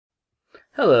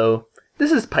Hello, this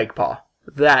is Pikepaw,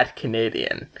 that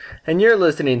Canadian, and you're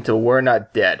listening to We're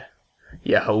Not Dead,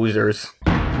 ya hosers.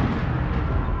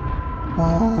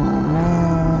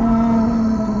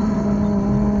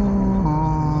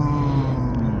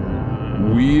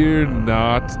 We're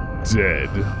Not Dead,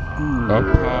 a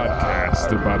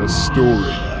podcast about a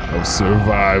story of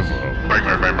survival. Bang,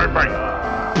 bang, bang, bang, bang.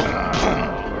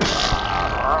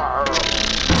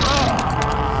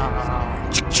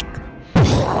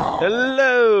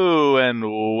 Hello and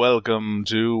welcome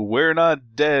to We're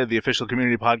Not Dead, the official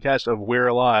community podcast of We're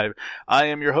Alive. I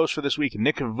am your host for this week,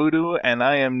 Nick Voodoo, and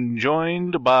I am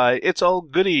joined by It's All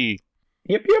Goody.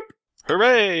 Yep, yep.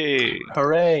 Hooray!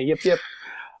 Hooray, yep, yep.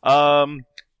 I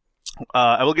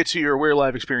will get to your We're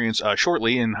Alive experience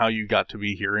shortly and how you got to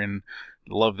be here and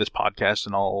love this podcast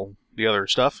and all the other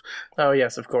stuff. Oh,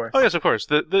 yes, of course. Oh, yes, of course.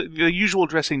 The usual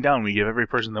dressing down we give every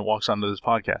person that walks onto this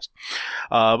podcast.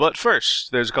 But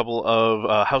first, there's a couple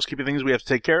of housekeeping things we have to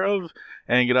take care of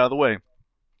and get out of the way.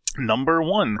 Number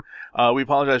one, we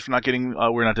apologize for not getting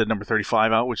We're Not Dead number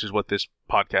 35 out, which is what this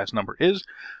podcast number is,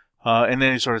 in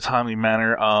any sort of timely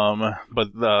manner.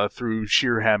 But through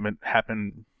sheer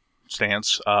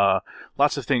happenstance,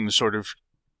 lots of things sort of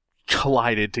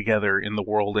collided together in the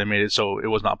world and made it so it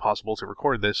was not possible to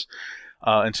record this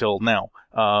until now.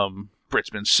 Britt's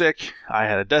been sick. I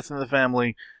had a death in the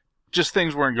family. Just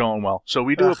things weren't going well. So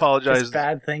we do apologize. Just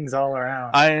bad things all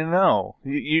around. I know.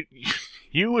 You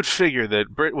would figure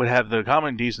that Britt would have the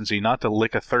common decency not to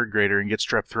lick a third grader and get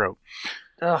strep throat.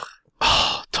 Ugh.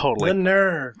 Oh, totally. The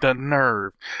nerve. The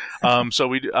nerve. So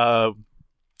we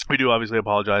do obviously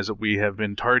apologize that we have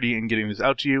been tardy in getting this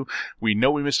out to you. We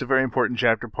know we missed a very important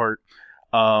chapter part,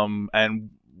 and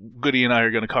Goody and I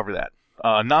are going to cover that.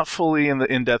 Not fully in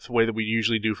the in-depth way that we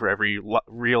usually do for every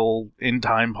real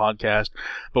in-time podcast,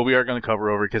 but we are going to cover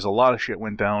over because a lot of shit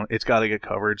went down. It's got to get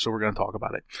covered, so we're going to talk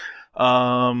about it.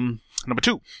 Number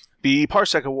two, the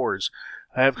Parsec Awards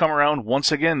have come around once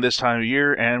again this time of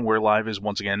year, and We're Live is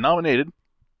once again nominated.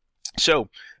 So,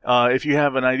 if you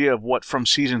have an idea of what from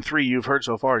Season 3 you've heard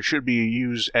so far should be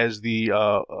used as the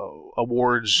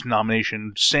awards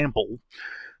nomination sample,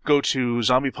 go to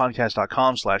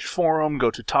zombiepodcast.com/forum, go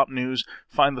to top news,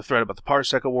 find the thread about the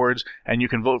Parsec Awards, and you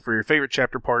can vote for your favorite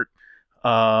chapter part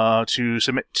to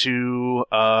submit to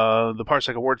the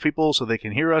Parsec Awards people so they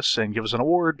can hear us and give us an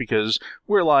award because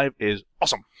We're Live is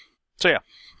awesome. So yeah,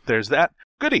 there's that.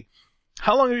 Goody!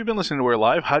 How long have you been listening to We're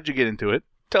Live? How did you get into it?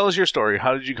 Tell us your story.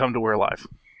 How did you come to We're Live?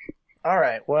 All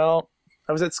right. Well,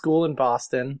 I was at school in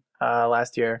Boston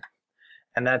last year,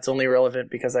 and that's only relevant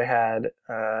because I had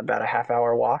about a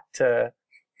half-hour walk to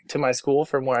my school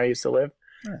from where I used to live.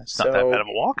 It's not that bad of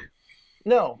a walk.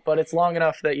 No, but it's long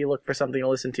enough that you look for something to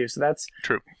listen to. So that's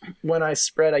True. When I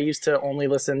spread, I used to only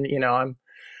listen. I'm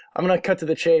going to cut to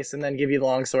the chase and then give you the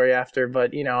long story after.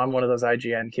 But I'm one of those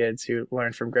IGN kids who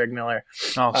learned from Greg Miller.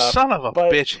 Oh, son of a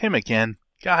bitch! Him again.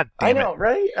 God damn it. I know,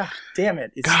 right? Damn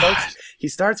it. He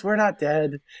starts We're Not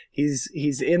Dead.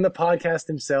 He's in the podcast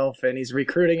himself, and he's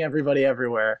recruiting everybody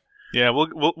everywhere. Yeah,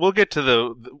 we'll get to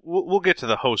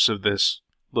the hosts of this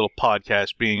little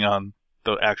podcast being on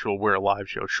the actual We're Alive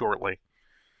show shortly.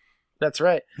 That's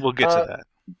right. We'll get to that.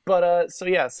 But so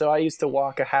I used to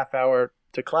walk a half hour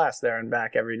to class there and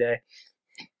back every day.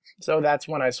 So that's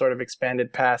when I sort of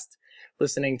expanded past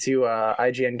listening to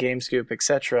IGN Game Scoop,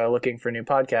 etc., looking for new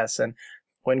podcasts. And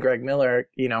when Greg Miller,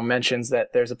 mentions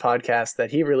that there's a podcast that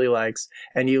he really likes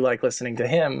and you like listening to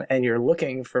him and you're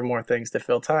looking for more things to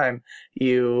fill time,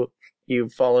 you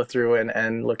follow through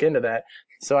and look into that.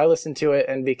 So I listened to it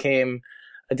and became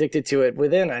addicted to it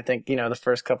within, I think, the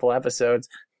first couple episodes.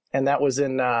 And that was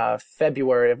in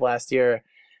February of last year.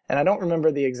 And I don't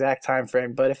remember the exact time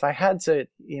frame, but if I had to,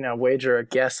 wager a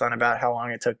guess on about how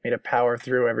long it took me to power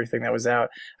through everything that was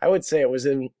out, I would say it was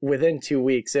within 2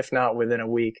 weeks, if not within a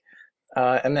week.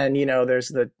 And then, there's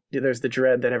the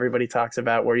dread that everybody talks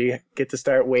about where you get to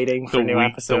start waiting for new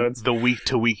episodes. The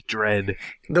week-to-week dread.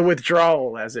 The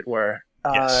withdrawal, as it were.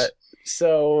 Yes.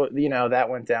 So, that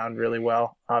went down really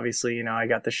well. Obviously, I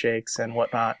got the shakes and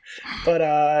whatnot.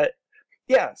 But,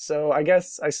 yeah, so I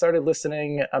guess I started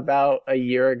listening about a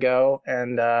year ago.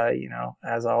 And,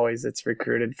 as always, it's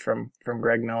recruited from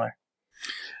Greg Miller.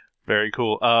 Very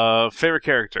cool. Favorite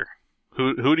character?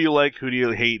 Who do you like? Who do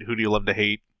you hate? Who do you love to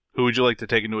hate? Who would you like to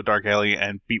take into a dark alley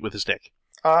and beat with a stick?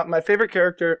 My favorite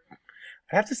character,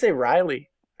 I have to say Riley.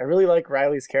 I really like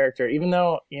Riley's character, even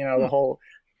though, the whole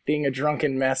being a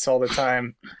drunken mess all the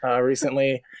time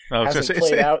recently hasn't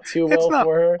played out too well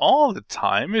for her. All the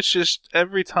time. It's just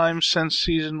every time since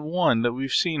season 1 that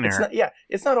we've seen her.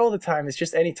 It's not all the time. It's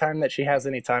just any time that she has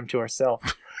any time to herself.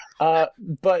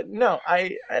 But no,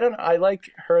 I don't know. I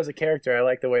like her as a character. I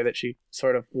like the way that she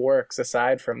sort of works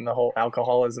aside from the whole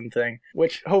alcoholism thing,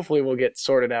 which hopefully will get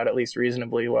sorted out at least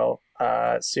reasonably well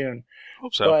soon.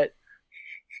 Hope so. But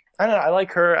I don't know. I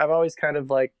like her. I've always kind of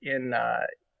like in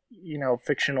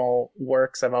fictional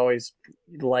works. I've always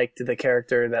liked the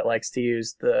character that likes to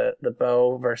use the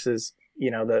bow versus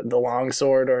the long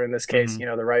sword, or in this case,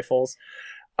 the rifles.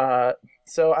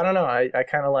 So I don't know. I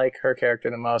kind of like her character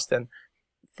the most. And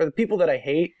for the people that I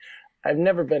hate, I've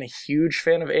never been a huge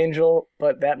fan of Angel,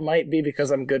 but that might be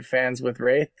because I'm good fans with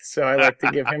Wraith, so I like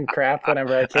to give him crap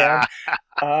whenever I can.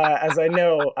 As I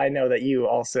know that you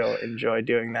also enjoy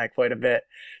doing that quite a bit.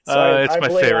 So it's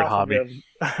my favorite hobby.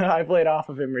 I've laid off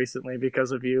of him recently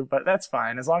because of you, but that's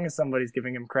fine as long as somebody's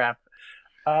giving him crap.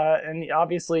 And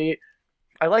obviously,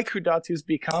 I like who Datu's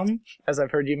become, as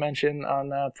I've heard you mention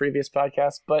on previous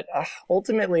podcasts, but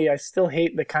ultimately I still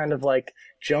hate the kind of like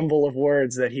jumble of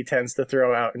words that he tends to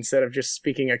throw out instead of just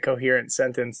speaking a coherent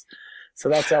sentence. So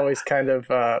that's always kind of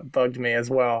bugged me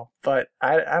as well. But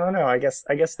I don't know. I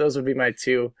guess those would be my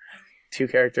two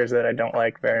characters that I don't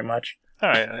like very much. All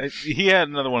right. He had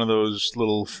another one of those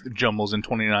little jumbles in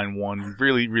 29-1,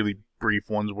 really, really brief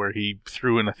ones where he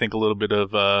threw in, I think, a little bit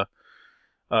of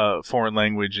foreign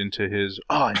language into his.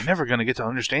 Oh, I'm never gonna get to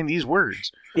understand these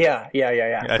words. Yeah.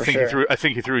 I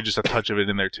think he threw just a touch of it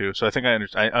in there too. So I think I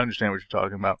understand what you're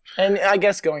talking about. And I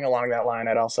guess going along that line,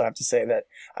 I'd also have to say that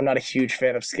I'm not a huge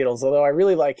fan of Skittles, although I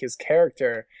really like his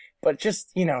character. But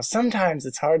just sometimes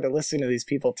it's hard to listen to these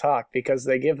people talk because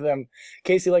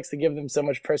Casey likes to give them so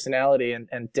much personality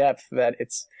and depth that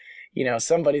it's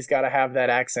somebody's got to have that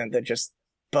accent that just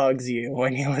bugs you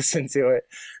when you listen to it.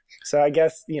 So I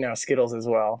guess Skittles as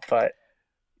well, but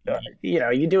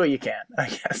you do what you can, I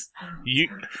guess.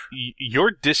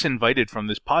 You're disinvited from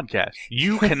this podcast.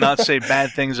 You cannot say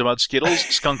bad things about Skittles,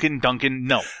 Skunkin, Duncan.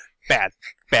 No, bad.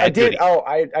 I did. Goody. Oh,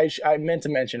 I meant to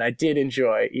mention I did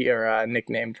enjoy your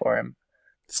nickname for him,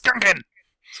 Skunkin.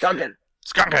 Skunkin.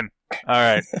 All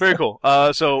right, very cool.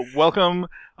 So welcome.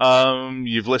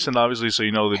 You've listened, obviously, so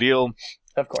you know the deal.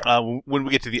 Of course. When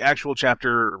we get to the actual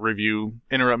chapter review,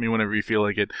 interrupt me whenever you feel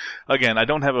like it. Again, I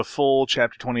don't have a full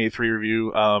Chapter 28.3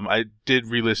 review. I did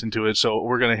re-listen to it, so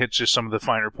we're going to hit just some of the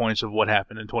finer points of what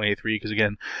happened in 28.3, because,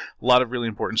 again, a lot of really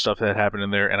important stuff that happened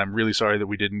in there, and I'm really sorry that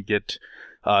we didn't get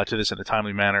to this in a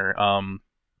timely manner.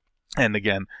 And,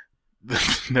 again,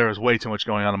 there was way too much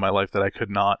going on in my life that I could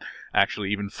not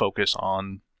actually even focus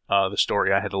on the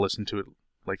story. I had to listen to it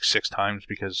like 6 times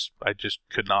because I just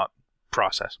could not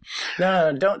process.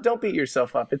 No, don't beat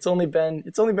yourself up. It's only been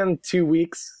 2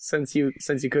 weeks since you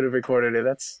could have recorded it.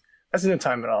 That's no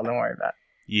time at all. Don't worry about it.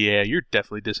 Yeah, you're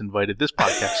definitely disinvited. This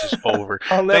podcast is over.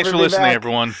 Thanks for listening,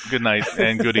 everyone. Good night,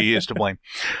 and Goody is to blame.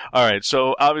 All right,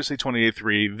 so obviously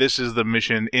 28.3, this is the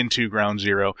mission into Ground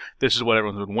Zero. This is what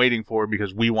everyone's been waiting for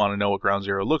because we want to know what Ground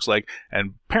Zero looks like,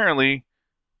 and apparently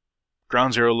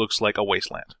Ground Zero looks like a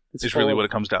wasteland. It's really what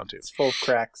it comes down to. It's full of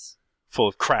cracks. Full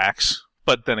of cracks.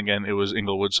 But then again, it was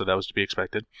Inglewood, so that was to be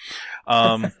expected.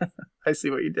 I see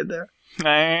what you did there.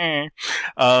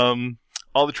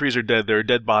 All the trees are dead. There are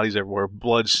dead bodies everywhere,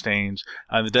 blood stains.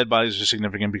 And the dead bodies are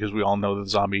significant because we all know that the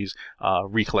zombies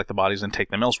recollect the bodies and take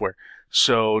them elsewhere.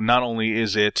 So not only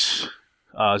is it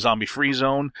zombie-free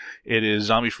zone, it is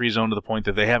zombie-free zone to the point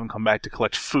that they haven't come back to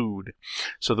collect food.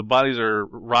 So the bodies are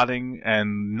rotting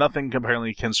and nothing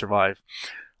apparently can survive.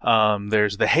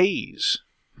 There's the haze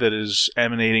that is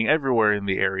emanating everywhere in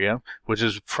the area, which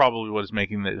is probably what is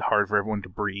making it hard for everyone to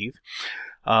breathe.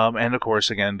 And of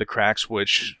course, again, the cracks,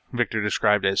 which Victor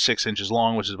described as 6 inches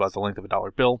long, which is about the length of a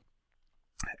dollar bill.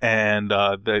 And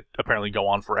that apparently go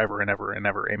on forever and ever and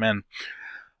ever. Amen.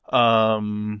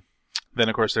 Then,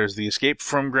 of course, there's the escape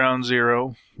from Ground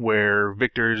Zero, where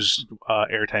Victor's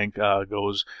air tank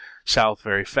goes south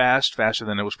very fast, faster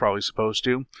than it was probably supposed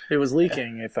to. It was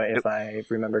leaking, if I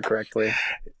remember correctly.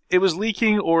 It was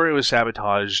leaking or it was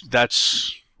sabotaged.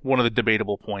 That's one of the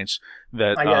debatable points.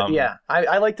 That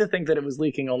I like to think that it was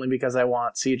leaking only because I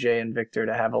want CJ and Victor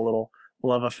to have a little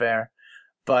love affair.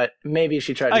 But maybe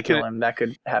she tried to kill him. That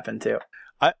could happen too.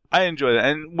 I enjoy that.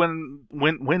 And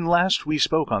when last we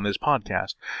spoke on this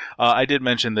podcast, I did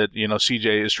mention that,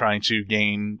 CJ is trying to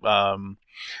gain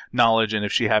knowledge, and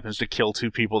if she happens to kill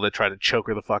 2 people that try to choke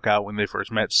her the fuck out when they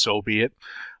first met, so be it.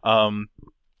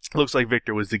 Looks like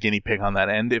Victor was the guinea pig on that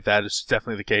end, if that is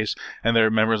definitely the case. And there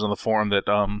are members on the forum that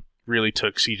really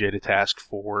took CJ to task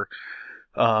for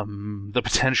the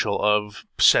potential of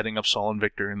setting up Saul and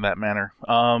Victor in that manner.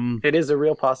 It is a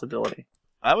real possibility.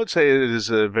 I would say it is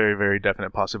a very, very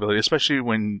definite possibility, especially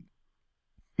when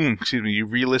you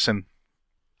re-listen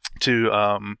to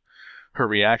her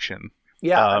reaction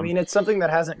Yeah, I mean, it's something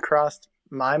that hasn't crossed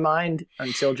my mind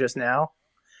until just now.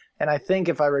 And I think,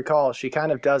 if I recall, she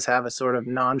kind of does have a sort of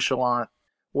nonchalant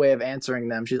way of answering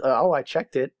them. She's, oh, I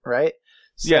checked it, right?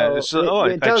 So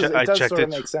it does sort of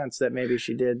make sense that maybe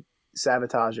she did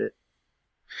sabotage it.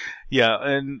 Yeah,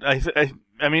 and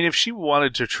I mean, if she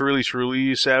wanted to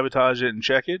truly sabotage it and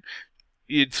check it,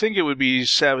 you'd think it would be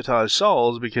sabotage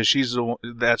Saul's, because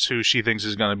that's who she thinks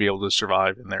is going to be able to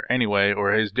survive in there anyway,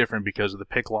 or is different because of the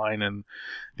pick line and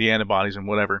the antibodies and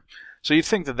whatever. So you'd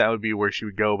think that would be where she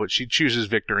would go, but she chooses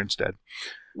Victor instead.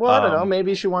 Well, I don't know.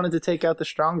 Maybe she wanted to take out the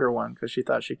stronger one because she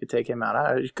thought she could take him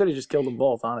out. She could have just killed them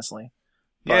both, honestly.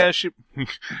 But... Yeah,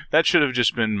 that should have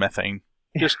just been methane.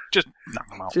 Just knock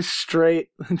them out. Just straight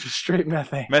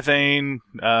methane. Methane,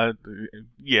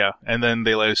 yeah, and then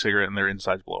they light a cigarette and their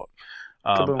insides blow up.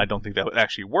 I don't think that would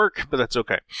actually work, but that's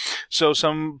okay. So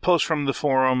some posts from the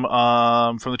forum,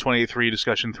 from the 28.3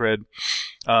 discussion thread.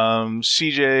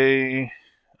 CJ,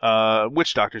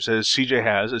 Witch Doctor says CJ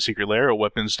has a secret lair, a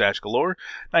weapons stash galore,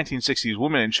 1960s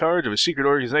woman in charge of a secret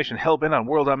organization hell-bent on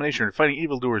world domination and fighting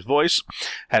evildoers' voice,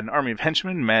 had an army of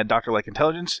henchmen, mad doctor-like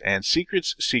intelligence, and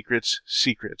secrets.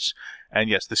 And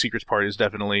yes, the secrets part is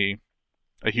definitely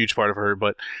a huge part of her,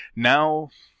 but now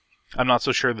I'm not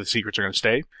so sure the secrets are going to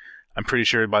stay. I'm pretty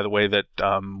sure by the way that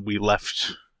we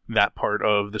left that part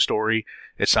of the story,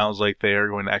 it sounds like they are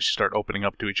going to actually start opening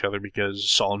up to each other because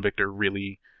Saul and Victor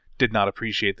really did not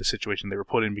appreciate the situation they were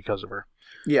put in because of her.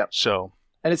 Yeah. So.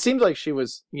 And it seems like she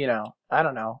was, I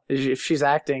don't know. If she's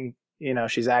acting,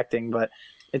 she's acting, but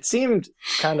it seemed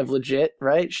kind of legit,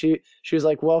 right? She was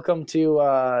like, welcome to,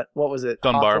 what was it?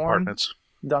 Dunbar Hawthorne? Apartments.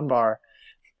 Dunbar.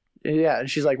 Yeah, and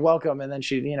she's like, welcome, and then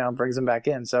she, brings them back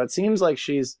in. So it seems like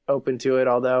she's open to it,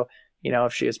 although,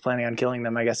 if she is planning on killing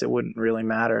them, I guess it wouldn't really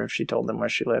matter if she told them where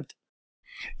she lived.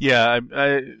 Yeah,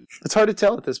 it's hard to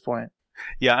tell at this point.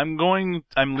 Yeah, I'm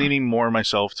leaning more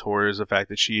myself towards the fact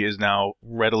that she is now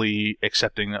readily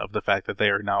accepting of the fact that they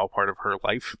are now a part of her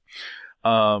life.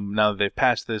 Now that they've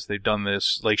passed this, they've done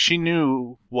this, like, she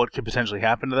knew what could potentially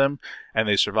happen to them, and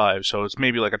they survived, so it's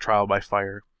maybe like a trial by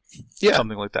fire. Yeah.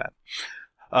 Something like that.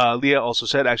 Leah also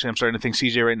said, actually, I'm starting to think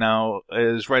CJ right now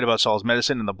is right about Saul's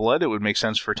medicine and the blood. It would make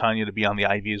sense for Tanya to be on the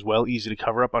IV as well, easy to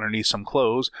cover up underneath some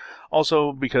clothes.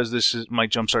 Also, because might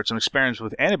jumpstart some experiments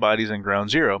with antibodies in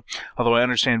Ground Zero. Although I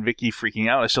understand Vicky freaking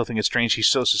out, I still think it's strange she's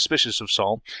so suspicious of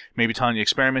Saul. Maybe Tanya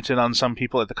experimented on some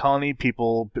people at the colony,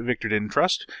 people Victor didn't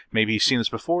trust. Maybe he's seen this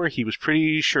before. He was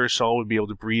pretty sure Saul would be able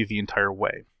to breathe the entire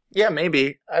way. Yeah,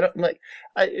 maybe. I don't like.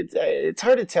 It's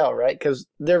hard to tell, right? Because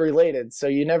they're related, so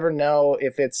you never know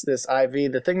if it's this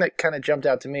IV. The thing that kind of jumped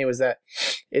out to me was that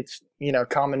it's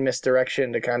common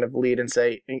misdirection to kind of lead and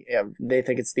say they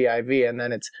think it's the IV, and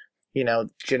then it's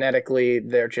genetically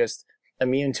they're just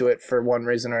immune to it for one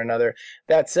reason or another.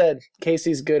 That said,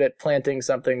 Casey's good at planting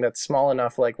something that's small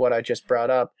enough, like what I just brought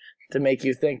up, to make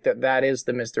you think that is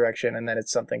the misdirection and then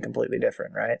it's something completely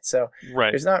different, right? So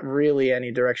There's not really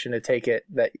any direction to take it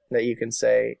that you can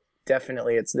say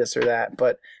definitely it's this or that.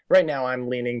 But right now I'm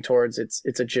leaning towards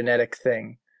it's a genetic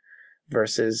thing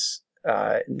versus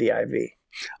the IV.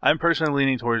 I'm personally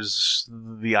leaning towards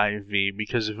the IV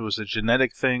because if it was a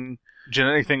genetic thing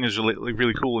is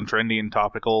really cool and trendy and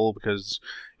topical because,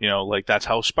 like that's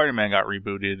how Spider-Man got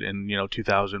rebooted in,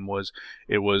 2000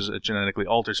 it was a genetically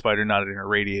altered spider, not an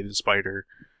irradiated spider.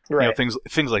 Right.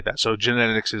 Things like that. So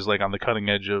genetics is like on the cutting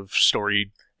edge of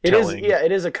storytelling.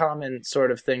 It is a common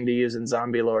sort of thing to use in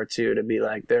zombie lore too, to be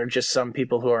like, there are just some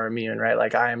people who are immune, right?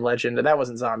 Like I Am Legend, that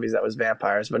wasn't zombies, that was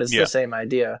vampires, but it's the same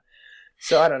idea.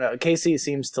 So I don't know. Casey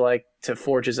seems to like to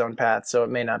forge his own path, so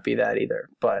it may not be that either.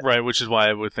 But right, which is why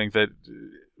I would think that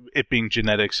it being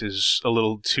genetics is a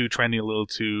little too trendy, a little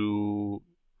too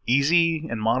easy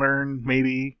and modern,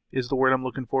 maybe is the word I'm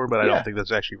looking for, but I don't think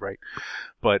that's actually right.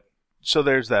 But so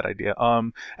there's that idea.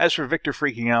 As for Victor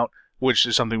freaking out, which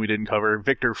is something we didn't cover,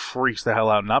 Victor freaks the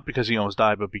hell out, not because he almost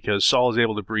died, but because Saul is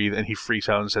able to breathe, and he freaks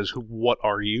out and says, "What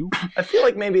are you?" I feel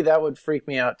like maybe that would freak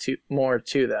me out more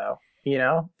too, though.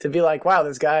 To be like, wow,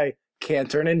 this guy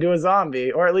can't turn into a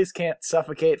zombie, or at least can't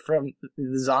suffocate from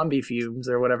the zombie fumes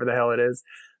or whatever the hell it is,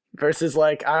 versus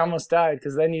like, I almost died,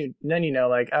 because then you know,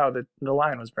 like, oh, the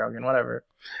line was broken, whatever.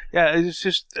 Yeah, it's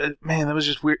just, man, that was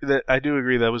just weird. That I do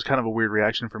agree that was kind of a weird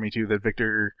reaction for me too, that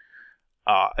Victor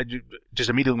just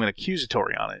immediately went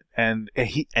accusatory on it, and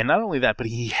not only that, but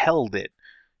he held it.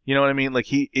 You know what I mean? Like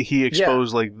he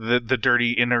exposed like the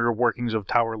dirty inner workings of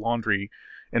Tower Laundry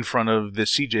in front of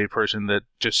this CJ person that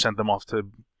just sent them off to,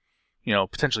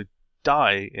 potentially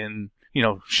die. And,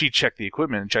 she checked the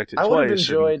equipment and checked it twice. I would have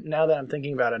enjoyed, now that I'm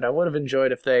thinking about it, I would have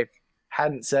enjoyed if they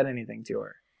hadn't said anything to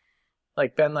her.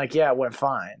 like been like, yeah, it went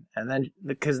fine, and then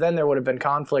because then there would have been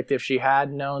conflict if she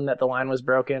had known that the line was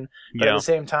broken. But at the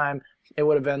same time, it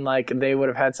would have been like they would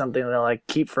have had something to like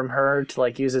keep from her to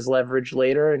like use as leverage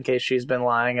later in case she's been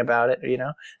lying about it. You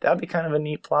know, that would be kind of a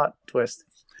neat plot twist.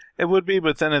 It would be,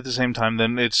 but then at the same time,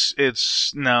 then there's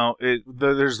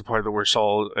the part that where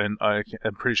Saul, and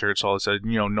I'm pretty sure it's Saul that said,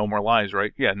 no more lies,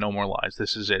 right? Yeah, no more lies.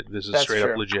 This is it. This is That's straight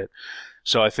true. up legit.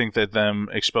 So I think that them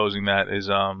exposing that is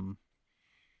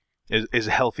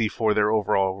healthy for their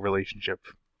overall relationship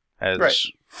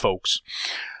as folks.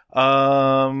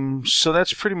 So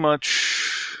that's pretty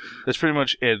much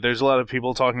it. There's a lot of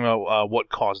people talking about what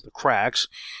caused the cracks,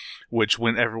 which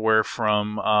went everywhere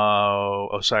from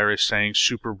Osiris saying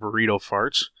super burrito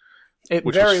farts. It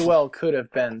very well could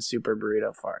have been super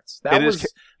burrito farts. That was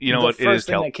the first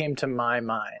thing that came to my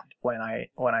mind when I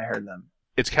heard them.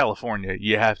 It's California.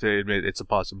 You have to admit it's a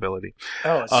possibility.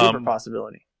 Oh, a super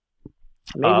possibility.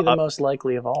 Maybe the most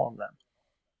likely of all of them.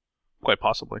 Quite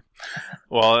possibly.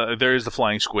 Well, there is the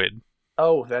flying squid.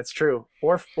 Oh, that's true.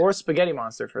 Or spaghetti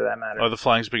monster, for that matter. Or the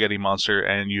flying spaghetti monster,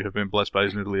 and you have been blessed by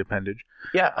his noodly appendage.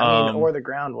 Yeah, I mean, or the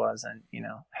ground was, and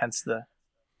hence the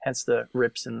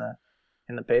rips in the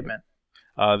pavement.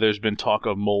 There's been talk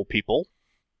of mole people.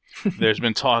 There's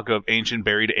been talk of ancient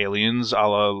buried aliens, a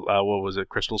la what was it,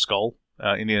 Crystal Skull,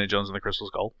 Indiana Jones and the Crystal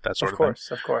Skull, that sort of thing.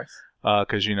 Of course.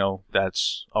 Because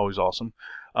that's always awesome.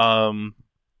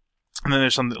 And then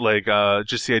there's something like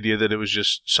just the idea that it was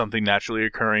just something naturally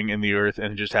occurring in the earth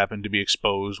and it just happened to be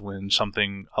exposed when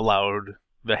something allowed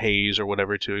the haze or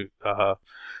whatever to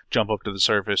jump up to the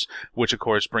surface, which of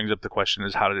course brings up the question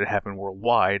is how did it happen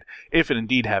worldwide? If it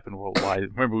indeed happened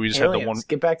worldwide. Remember we just aliens. had the one...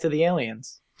 Get back to the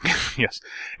aliens. Yes,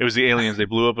 it was the aliens. They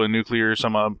blew up a nuclear,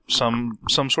 some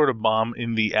sort of bomb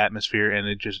in the atmosphere and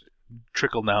it just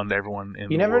trickled down to everyone in the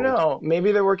world. You never know.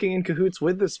 Maybe they're working in cahoots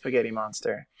with the spaghetti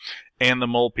monster. And the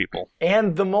mole people.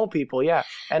 Yeah.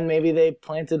 And maybe they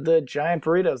planted the giant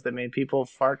burritos that made people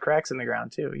fart cracks in the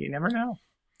ground, too. You never know.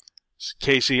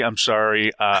 Casey, I'm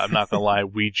sorry. I'm not going to lie.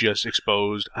 We just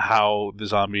exposed how the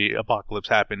zombie apocalypse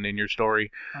happened in your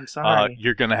story. I'm sorry.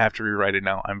 You're going to have to rewrite it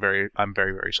now. I'm very,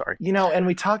 very sorry. And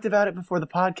we talked about it before the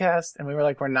podcast, and we were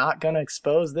like, we're not going to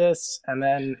expose this, and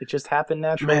then it just happened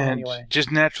naturally anyway.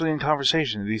 Just naturally in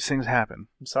conversation. These things happen.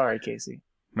 I'm sorry, Casey.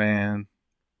 Man,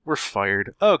 we're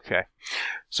fired. Okay.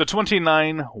 So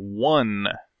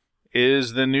 29-1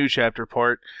 is the new chapter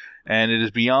part, and it is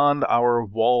Beyond Our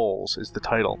Walls is the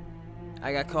title.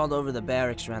 I got called over to the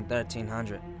barracks around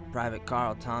 1300. Private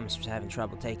Carl Thomas was having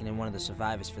trouble taking in one of the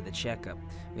survivors for the checkup.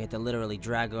 We had to literally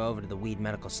drag her over to the Weed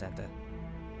Medical Center.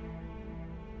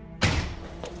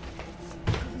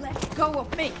 Let go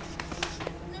of me!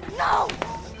 No!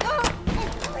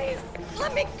 Please,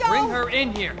 let me go! Bring her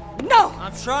in here! No!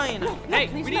 I'm trying. No, Hey,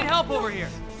 please, we need no. help over here!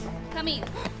 Come in.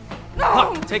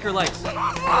 No! Puck, take her legs.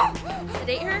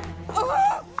 Sedate her.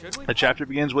 Should we? The chapter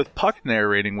begins with Puck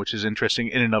narrating, which is interesting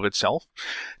in and of itself.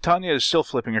 Tanya is still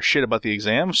flipping her shit about the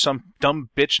exam. Some dumb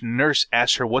bitch nurse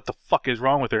asks her what the fuck is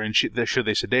wrong with her and should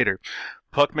they sedate her.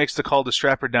 Puck makes the call to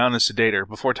strap her down and sedate her.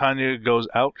 Before Tanya goes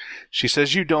out, she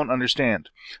says, "You don't understand.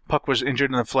 Puck was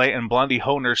injured in the fight and Blondie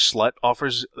Ho nurse slut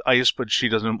offers ice, but she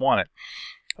doesn't want it.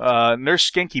 Nurse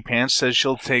Skanky Pants says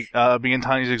she'll begin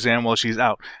Tanya's exam while she's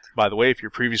out. By the way, if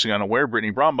you're previously unaware,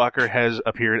 Brittany Brombacher has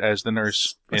appeared as the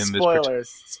nurse in this.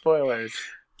 Spoilers.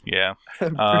 Yeah.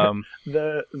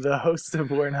 The host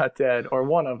of We're Not Dead, or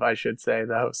one of, I should say,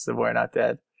 the hosts of We're Not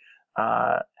Dead,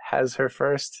 has her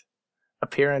first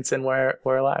appearance in We're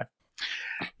Alive.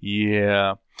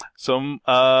 Yeah. So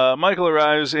Michael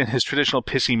arrives in his traditional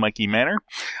pissy Mikey manner.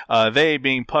 They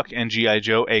being Puck and G.I.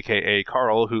 Joe, a.k.a.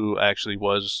 Carl, who actually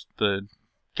was the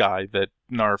guy that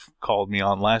Narf called me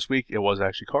on last week. It was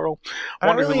actually Carl.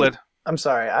 I'm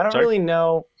sorry. I don't really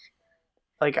know.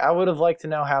 Like, I would have liked to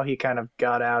know how he kind of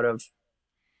got out of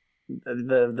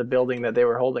the building that they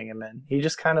were holding him in. He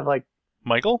just kind of like...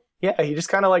 Michael? Yeah, he just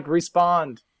kind of like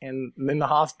respawned in the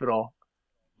hospital.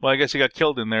 Well, I guess he got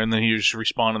killed in there, and then he just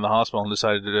respawned in the hospital and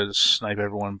decided to snipe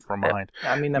everyone from behind.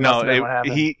 I mean, that must have been what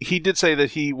happened. He did say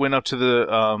that he went up to the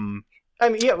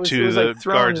it was the like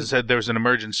thrown... guards and said there was an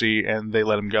emergency, and they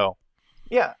let him go.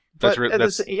 Yeah.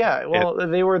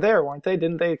 They were there, weren't they?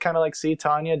 Didn't they kind of like see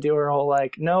Tanya do her whole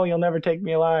like, "No, you'll never take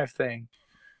me alive" thing?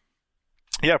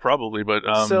 Yeah, probably, but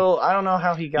still, I don't know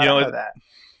how he got out of that.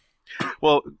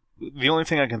 Well, the only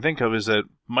thing I can think of is that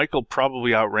Michael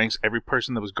probably outranks every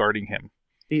person that was guarding him.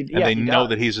 They know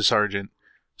that he's a sergeant.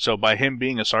 So by him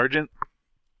being a sergeant,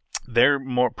 they're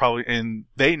more probably, and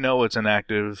they know it's an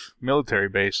active military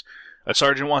base. A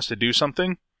sergeant wants to do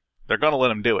something, They're going to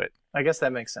let him do it. I guess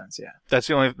that makes sense, yeah. That's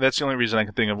the only reason I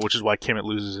can think of, which is why Kimmett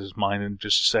loses his mind in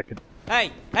just a second.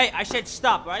 Hey, I said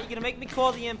stop, all right? You gonna make me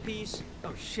call the MPs?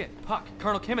 Oh shit, Puck,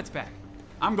 Colonel Kimmett's back.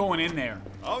 I'm going in there.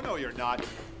 Oh, no, you're not.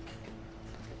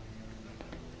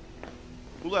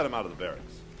 Who let him out of the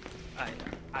barracks?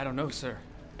 I don't know, sir.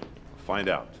 Find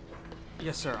out.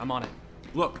 Yes, sir, I'm on it.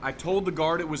 Look, I told the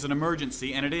guard it was an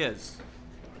emergency, and it is.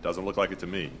 It doesn't look like it to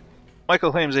me.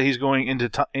 Michael claims that he's going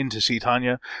in to see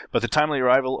Tanya, but the timely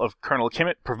arrival of Colonel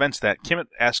Kimmett prevents that. Kimmett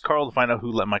asks Carl to find out who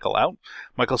let Michael out.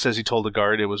 Michael says he told the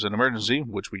guard it was an emergency,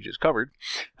 which we just covered.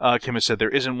 Kimmett said there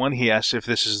isn't one. He asks if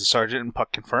this is the sergeant, and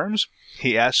Puck confirms.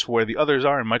 He asks where the others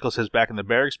are, and Michael says back in the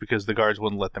barracks because the guards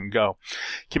wouldn't let them go.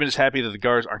 Kimmett is happy that the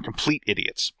guards aren't complete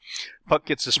idiots. Puck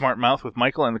gets a smart mouth with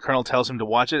Michael, and the colonel tells him to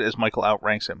watch it as Michael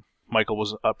outranks him. Michael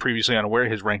was previously unaware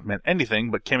his rank meant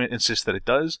anything, but Kimmett insists that it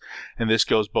does, and this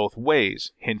goes both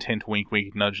ways. Hint, hint, wink,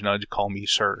 wink, nudge, nudge, call me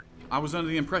sir. I was under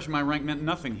the impression my rank meant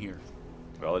nothing here.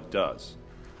 Well, it does.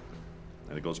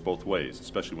 And it goes both ways,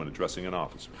 especially when addressing an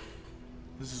officer.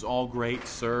 This is all great,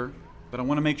 sir, but I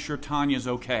want to make sure Tanya's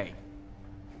okay.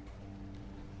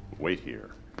 Wait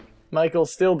here. Michael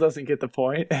still doesn't get the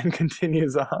point and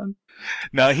continues on.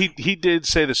 No, he did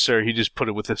say the sir. He just put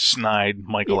it with a snide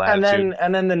Michael attitude.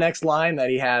 And then the next line that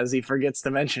he has, he forgets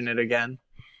to mention it again.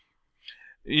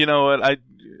 You know what?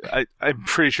 I'm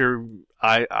pretty sure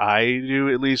I do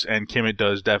at least, and Kimmett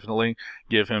does definitely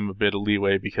give him a bit of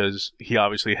leeway because he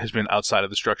obviously has been outside of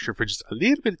the structure for just a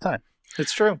little bit of time.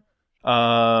 It's true.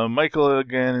 Michael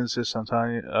again insists on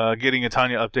Tanya, getting a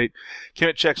Tanya update.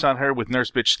 Kimmett checks on her with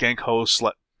nurse bitch skank hoe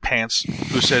slut pants,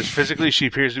 who says physically she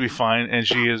appears to be fine, and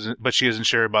but she isn't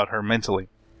sure about her mentally.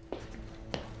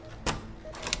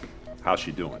 How's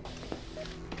she doing?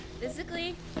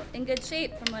 Physically, in good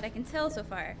shape from what I can tell so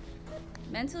far.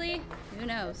 Mentally, who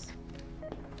knows?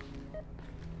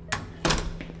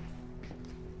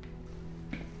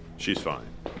 She's fine.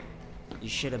 You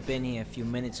should have been here a few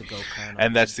minutes ago, Colonel.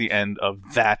 And that's the end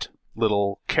of that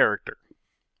little character.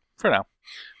 For now.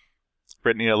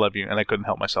 Brittany, I love you, and I couldn't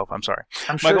help myself. I'm sorry.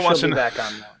 I'm sure Michael she'll be back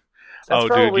on more. Oh,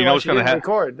 dude, you know what's going to happen?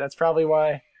 Record. That's probably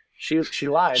why she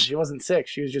lied. She wasn't sick.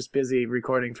 She was just busy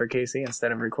recording for Casey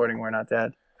instead of recording We're Not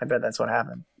Dead. I bet that's what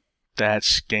happened. That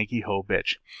skanky hoe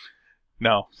bitch.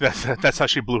 No, that's how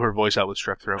she blew her voice out with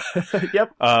strep throat.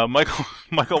 Yep.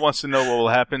 Michael wants to know what will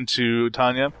happen to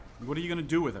Tanya. What are you going to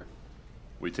do with her?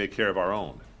 We take care of our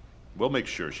own. We'll make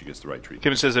sure she gets the right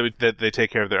treatment. Kimmett says that they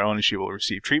take care of their own and she will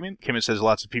receive treatment. Kimmett says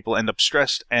lots of people end up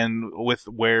stressed, and with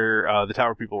where the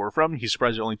tower people were from, he's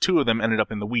surprised that only 2 of them ended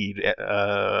up in the weed.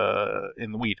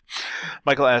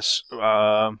 Michael asks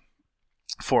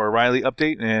for a Riley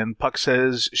update, and Puck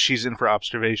says she's in for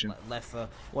observation. Left for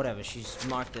whatever. She's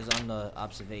marked as under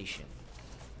observation.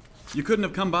 You couldn't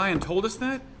have come by and told us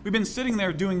that? We've been sitting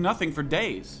there doing nothing for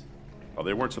days. Oh,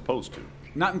 they weren't supposed to.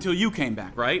 Not until you came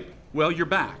back, right? Well, you're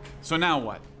back. So now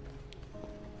what?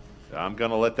 I'm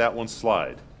gonna let that one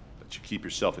slide. But you keep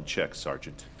yourself in check,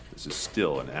 Sergeant. This is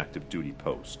still an active duty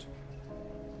post.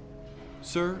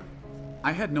 Sir,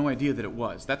 I had no idea that it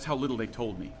was. That's how little they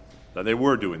told me. Then they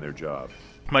were doing their job.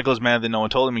 Michael is mad that no one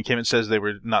told him, and Kimmett says they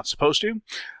were not supposed to.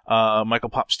 Michael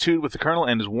pops Tood with the colonel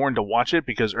and is warned to watch it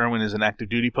because Irwin is an active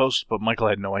duty post, but Michael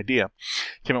had no idea.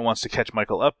 Kimmett wants to catch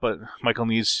Michael up, but Michael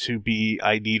needs to be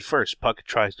ID'd first. Puck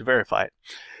tries to verify it.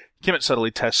 Kimmett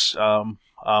subtly tests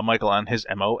Michael on his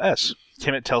MOS.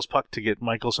 Kimmett tells Puck to get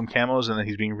Michael some camos and that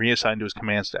he's being reassigned to his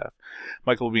command staff.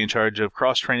 Michael will be in charge of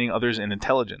cross-training others in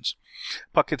intelligence.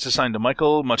 Puck gets assigned to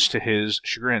Michael, much to his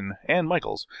chagrin, and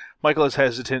Michael's. Michael is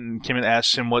hesitant, and Kimmett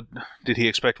asks him what did he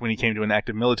expect when he came to an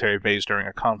active military base during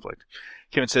a conflict.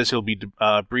 Kimmett says he'll be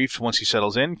briefed once he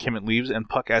settles in. Kimmett leaves, and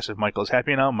Puck asks if Michael is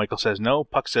happy now. Michael says no.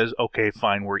 Puck says, okay,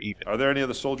 fine, we're even. Are there any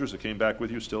other soldiers that came back with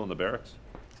you still in the barracks?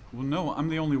 Well, no, I'm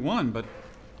the only one, but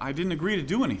I didn't agree to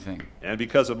do anything. And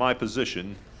because of my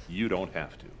position, you don't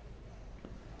have to.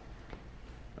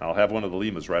 I'll have one of the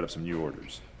Limas write up some new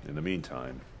orders. In the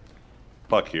meantime,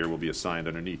 Puck here will be assigned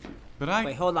underneath you. But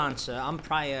Wait, hold on, sir. I'm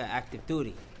prior active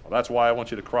duty. Well, that's why I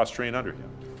want you to cross-train under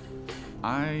him.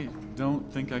 I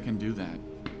don't think I can do that.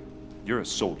 You're a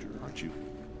soldier, aren't you?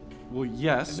 Well,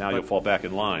 yes, And now you'll fall back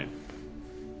in line.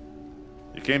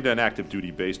 You came to an active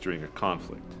duty base during a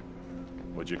conflict.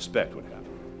 What'd you expect would happen?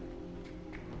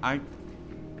 I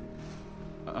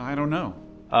don't know.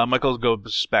 Michael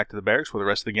goes back to the barracks where the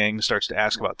rest of the gang starts to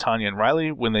ask about Tanya and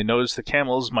Riley when they notice the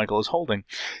camels Michael is holding.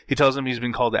 He tells them he's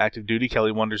been called to active duty.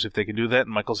 Kelly wonders if they can do that,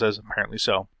 and Michael says apparently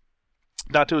so.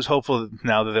 Datu is hopeful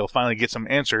now that they'll finally get some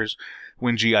answers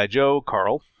when G.I. Joe,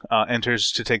 Carl,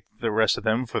 enters to take the rest of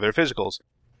them for their physicals.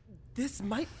 This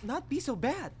might not be so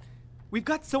bad. We've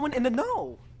got someone in the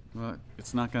know. Well,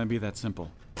 it's not going to be that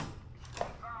simple.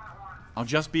 I'll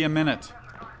just be a minute.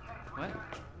 What?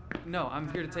 No,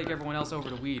 I'm here to take everyone else over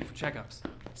to Weed for checkups.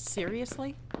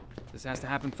 Seriously? This has to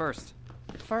happen first.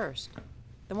 First?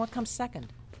 Then what comes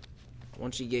second?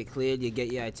 Once you get cleared, you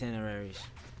get your itineraries.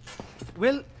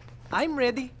 Well, I'm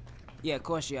ready. Yeah, of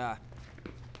course you are.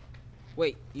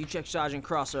 Wait, you checked Sergeant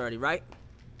Cross already, right?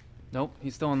 Nope,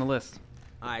 he's still on the list.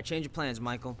 Alright, change your plans,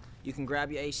 Michael. You can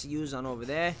grab your ACUs on over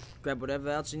there, grab whatever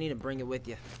else you need, and bring it with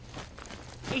you.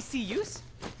 ACUs?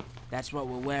 That's what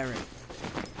we're wearing.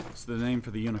 It's the name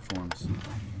for the uniforms.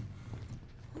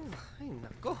 Ay,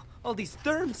 nako. All these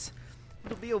terms.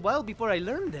 It'll be a while before I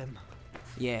learn them.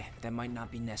 Yeah, that might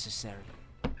not be necessary.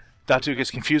 Datu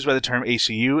gets confused by the term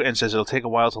ACU and says it'll take a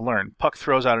while to learn. Puck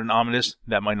throws out an ominous,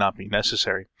 that might not be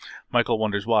necessary. Michael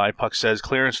wonders why. Puck says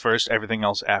clearance first, everything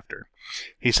else after.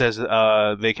 He says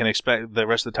they can expect, the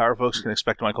rest of the tower folks can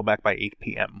expect Michael back by 8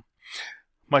 p.m.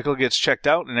 Michael gets checked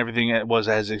out, and everything was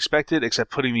as expected,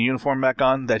 except putting the uniform back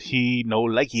on, that he no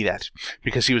likey that.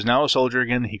 Because he was now a soldier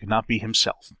again, he could not be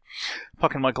himself.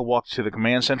 Puck and Michael walk to the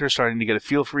command center, starting to get a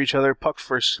feel for each other. Puck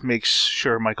first makes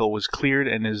sure Michael was cleared,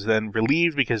 and is then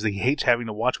relieved because he hates having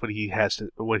to watch what he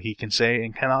can say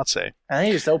and cannot say. And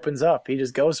he just opens up. He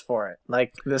just goes for it.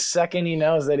 Like, the second he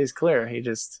knows that he's clear, he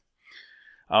just...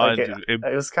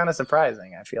 it was kind of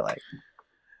surprising, I feel like.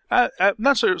 I'm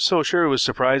not so sure it was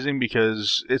surprising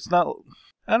because it's not.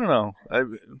 I don't know.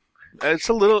 It's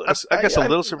a little. I guess a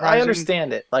little surprising. I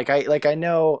understand it. I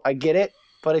know. I get it,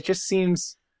 but it just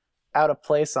seems out of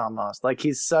place almost. Like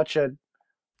he's such a,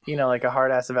 like a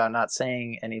hard ass about not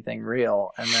saying anything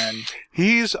real, and then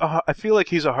I feel like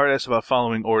he's a hard ass about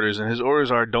following orders, and his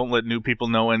orders are don't let new people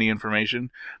know any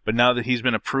information. But now that he's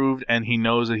been approved and he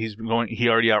knows that he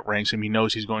already outranks him. He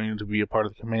knows he's going to be a part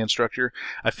of the command structure.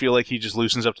 I feel like he just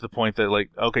loosens up to the point that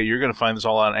like, okay, you're going to find this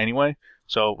all out anyway.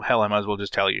 So hell, I might as well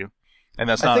just tell you. And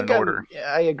that's not an order.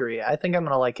 I agree. I think I'm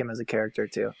going to like him as a character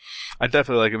too. I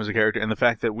definitely like him as a character, and the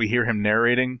fact that we hear him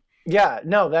narrating. Yeah,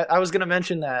 no, that I was going to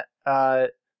mention that.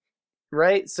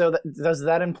 Right? So does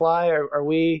that imply, are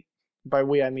we, by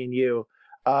we I mean you,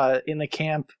 in the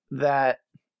camp that,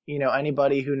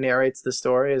 anybody who narrates the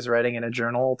story is writing in a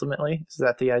journal ultimately? Is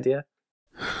that the idea?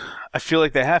 I feel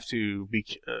like they have to be.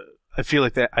 I feel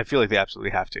like they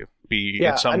absolutely have to be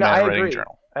in some manner writing a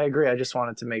journal. I agree. I just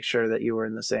wanted to make sure that you were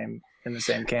in the same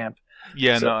camp.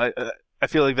 Yeah, so. No, I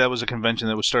feel like that was a convention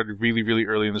that was started really, really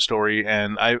early in the story,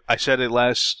 and I said it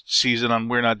last season on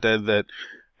We're Not Dead that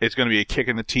it's going to be a kick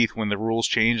in the teeth when the rules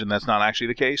change, and that's not actually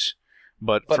the case.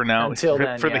 But for now,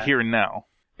 for the here and now,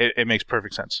 it makes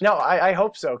perfect sense. No, I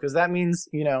hope so, because that means,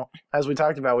 as we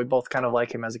talked about, we both kind of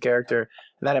like him as a character.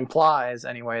 That implies,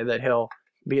 anyway, that he'll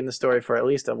be in the story for at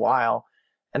least a while.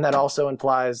 And that also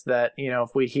implies that,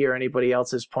 if we hear anybody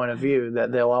else's point of view,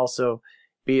 that they'll also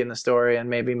be in the story, and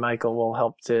maybe Michael will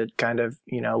help to kind of,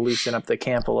 loosen up the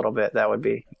camp a little bit. That would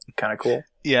be kind of cool.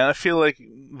 Yeah, I feel like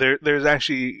there is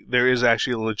actually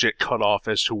a legit cutoff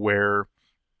as to where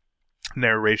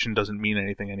narration doesn't mean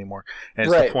anything anymore. And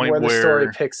it's right, the point where the story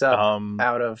picks up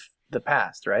out of the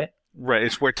past, right? Right.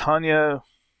 It's where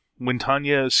when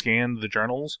Tanya scanned the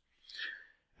journals,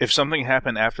 if something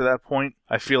happened after that point,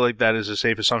 I feel like that is a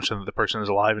safe assumption that the person is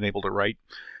alive and able to write.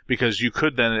 Because you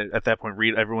could then, at that point,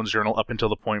 read everyone's journal up until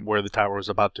the point where the tower was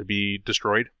about to be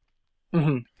destroyed.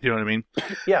 Mm-hmm. You know what I mean?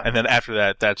 Yeah. And then after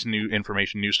that, that's new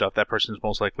information, new stuff. That person is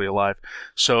most likely alive.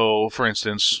 So, for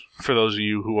instance, for those of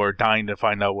you who are dying to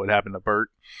find out what happened to Bert,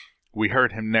 we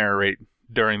heard him narrate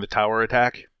during the tower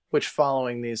attack. Which,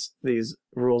 following these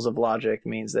rules of logic,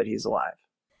 means that he's alive.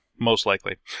 Most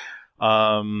likely.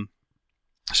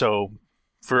 So,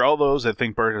 for all those that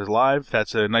think Bert is alive,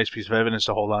 that's a nice piece of evidence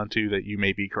to hold on to that you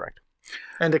may be correct.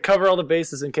 And to cover all the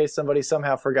bases in case somebody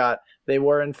somehow forgot, they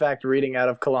were in fact reading out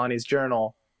of Kalani's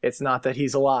journal. It's not that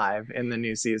he's alive in the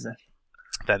new season.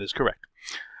 That is correct.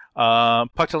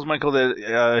 Puck tells Michael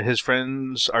that his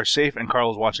friends are safe and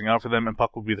Carl is watching out for them, and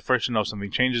Puck will be the first to know if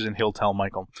something changes, and he'll tell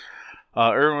Michael.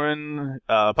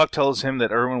 Puck tells him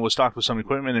that Irwin was stocked with some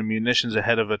equipment and munitions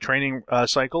ahead of a training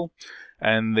cycle,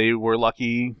 and they were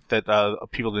lucky that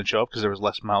people didn't show up because there was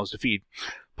less mouths to feed.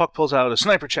 Puck pulls out a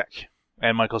sniper check,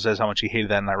 and Michael says how much he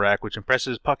hated that in Iraq, which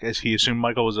impresses Puck as he assumed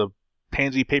Michael was a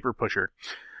pansy paper pusher.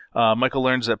 Michael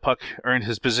learns that Puck earned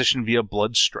his position via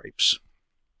blood stripes.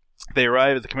 They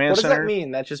arrive at the command center. What does that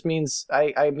mean? That just means,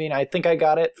 I mean, I think I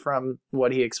got it from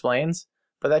what he explains,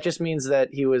 but that just means that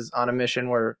he was on a mission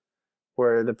where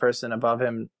the person above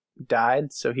him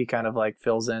died, so he kind of like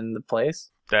fills in the place.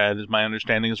 That is my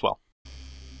understanding as well.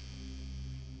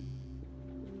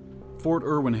 Fort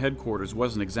Irwin headquarters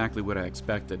wasn't exactly what I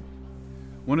expected.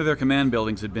 One of their command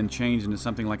buildings had been changed into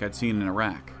something like I'd seen in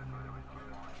Iraq.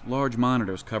 Large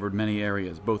monitors covered many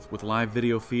areas, both with live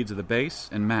video feeds of the base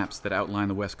and maps that outline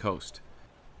the West Coast.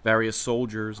 Various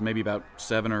soldiers, maybe about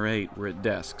 7 or 8, were at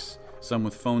desks, some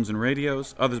with phones and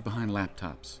radios, others behind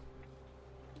laptops.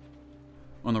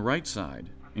 On the right side,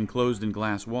 enclosed in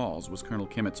glass walls, was Colonel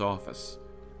Kimmett's office.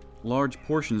 Large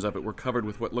portions of it were covered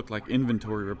with what looked like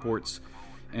inventory reports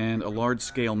and a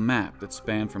large-scale map that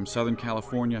spanned from Southern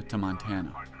California to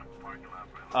Montana.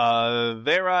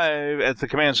 They arrive at the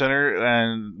command center,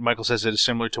 and Michael says it is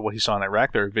similar to what he saw in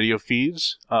Iraq. There are video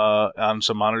feeds on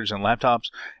some monitors and laptops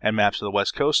and maps of the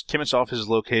West Coast. Kimmett's office is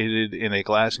located in a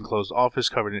glass-enclosed office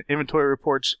covered in inventory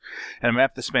reports and a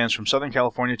map that spans from Southern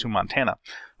California to Montana.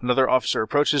 Another officer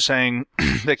approaches, saying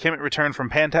that Kimmett returned from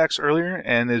Pantax earlier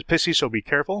and is pissy, so be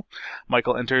careful.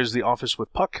 Michael enters the office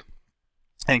with Puck,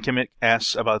 and Kimmett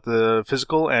asks about the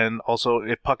physical and also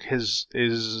if Puck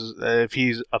if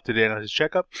he's up to date on his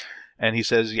checkup, and he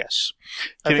says yes.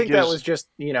 I think that was just,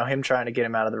 him trying to get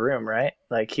him out of the room, right?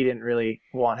 Like, he didn't really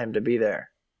want him to be there.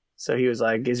 So he was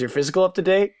like, "Is your physical up to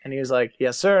date?" And he was like,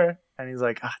 "Yes, sir." And he's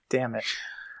like, "Ah, damn it."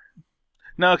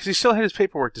 No, because he still had his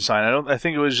paperwork to sign. I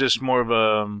think it was just more of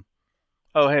a,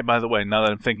 oh, hey, by the way, now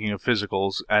that I'm thinking of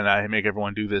physicals and I make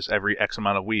everyone do this every X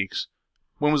amount of weeks,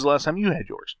 when was the last time you had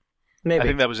yours? Maybe. I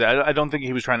think that was it. I don't think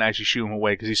he was trying to actually shoo him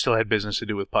away because he still had business to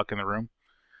do with Puck in the room.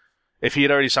 If he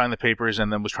had already signed the papers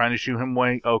and then was trying to shoo him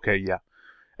away, okay, yeah.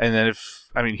 And then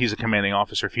he's a commanding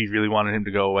officer. If he really wanted him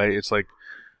to go away, it's like,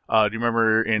 do you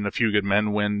remember in A Few Good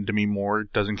Men when Demi Moore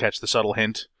doesn't catch the subtle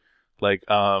hint? Like,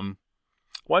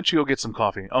 why don't you go get some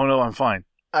coffee? Oh, no, I'm fine.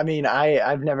 I mean,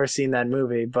 I've never seen that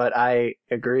movie, but I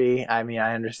agree. I mean,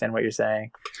 I understand what you're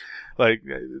saying. Like,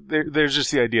 there's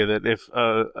just the idea that if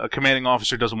a commanding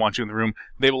officer doesn't want you in the room,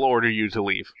 they will order you to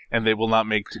leave, and they will not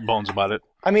make bones about it.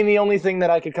 I mean, the only thing that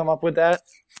I could come up with that,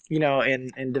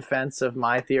 in defense of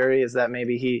my theory, is that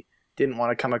maybe he didn't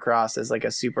want to come across as like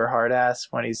a super hard ass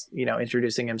when he's,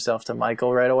 introducing himself to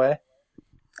Michael right away.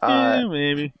 Yeah,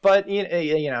 maybe. But,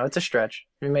 it's a stretch.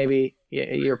 Maybe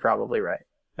you're probably right.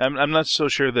 I'm not so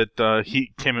sure that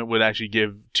Kimmett would actually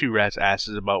give two rats'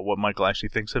 asses about what Michael actually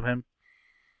thinks of him.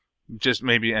 Just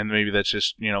maybe that's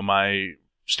just, my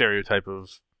stereotype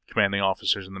of commanding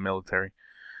officers in the military.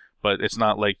 But it's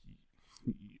not like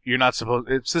you're not supposed...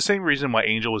 It's the same reason why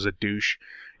Angel was a douche.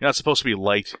 You're not supposed to be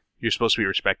liked. You're supposed to be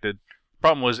respected. The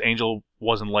problem was Angel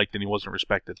wasn't liked and he wasn't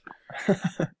respected.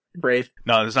 Wraith.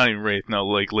 No, it's not even Wraith. No,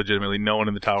 like, legitimately, no one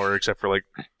in the tower except for, like,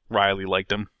 Riley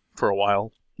liked him for a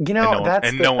while.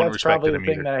 That's probably the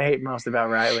thing that I hate most about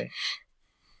Riley.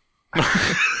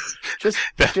 just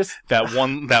that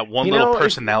one little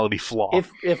personality flaw.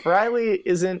 If Riley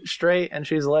isn't straight and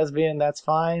she's lesbian, that's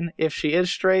fine. If she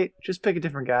is straight, just pick a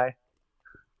different guy.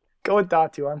 Go with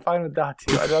Datu. I'm fine with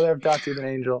Datu. I'd rather have Datu than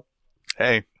Angel.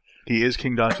 Hey, he is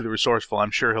King Datu the Resourceful.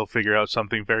 I'm sure he'll figure out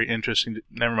something very interesting.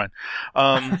 Never mind.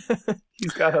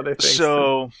 He's got other things.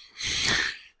 So,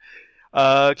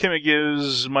 Kimmett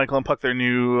gives Michael and Puck their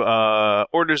new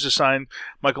orders to sign.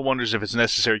 Michael wonders if it's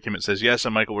necessary. Kimmett says yes,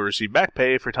 and Michael will receive back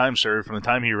pay for time served from the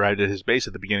time he arrived at his base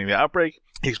at the beginning of the outbreak.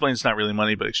 He explains it's not really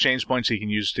money, but exchange points he can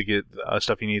use to get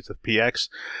stuff he needs with PX.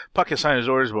 Puck has signed his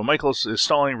orders, but Michael is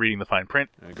stalling, reading the fine print.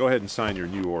 Go ahead and sign your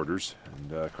new orders,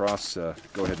 and Cross,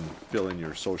 go ahead and fill in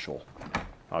your social.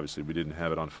 Obviously, we didn't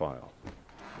have it on file.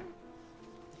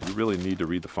 You really need to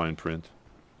read the fine print.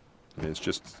 I mean, it's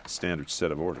just a standard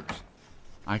set of orders.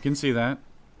 I can see that.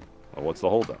 Well, what's the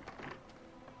holdup?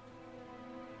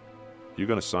 You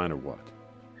gonna sign or what?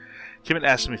 Kimmett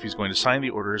asks him if he's going to sign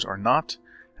the orders or not,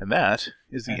 and that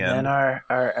is the end. And then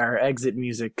our exit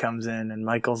music comes in, and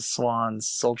Michael Swan's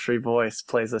sultry voice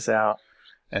plays us out.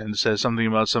 And says something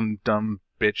about some dumb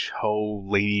bitch, hoe,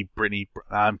 lady, Brittany.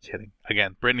 I'm kidding.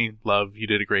 Again, Brittany, love, you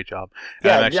did a great job.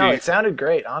 Yeah, it sounded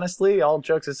great. Honestly, all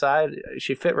jokes aside,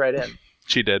 she fit right in.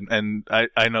 She did, and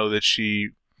I know that she...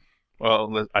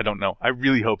 Well, I don't know. I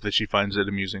really hope that she finds it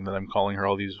amusing that I'm calling her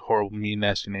all these horrible, mean,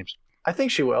 nasty names. I think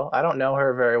she will. I don't know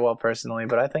her very well personally,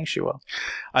 but I think she will.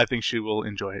 I think she will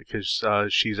enjoy it because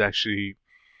she's actually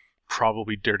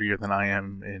probably dirtier than I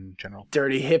am in general.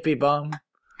 Dirty hippie bum.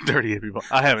 Dirty hippie bum.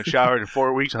 I haven't showered in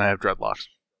 4 weeks and I have dreadlocks.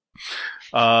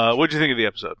 What'd you think of the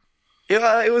episode?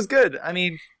 It was good. I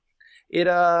mean,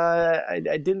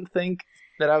 I didn't think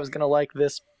that I was going to like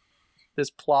this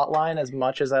plot line as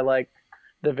much as I liked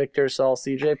the Victor Saul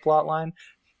CJ plotline,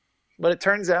 but it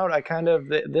turns out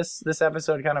this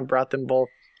episode kind of brought them both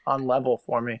on level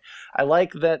for me. I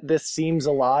like that this seems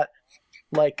a lot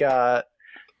like God,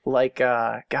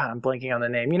 I'm blanking on the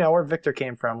name. Where Victor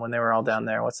came from when they were all down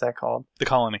there. What's that called? The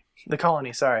Colony. The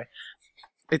Colony. Sorry.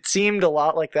 It seemed a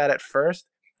lot like that at first,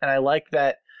 And I like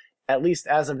that, at least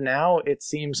as of now, it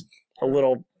seems a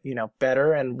little,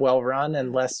 better and well run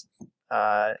and less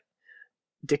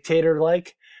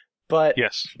dictator-like. But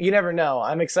yes, you never know.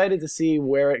 I'm excited to see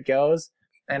where it goes.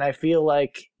 And I feel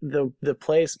like the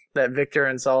place that Victor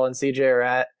and Saul and CJ are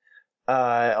at,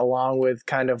 along with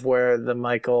kind of where the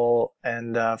Michael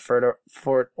and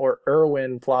Fort or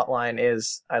Irwin plotline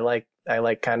is, I like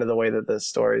kind of the way that the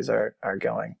stories are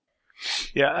going.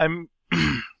 Yeah, I'm.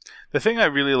 The thing I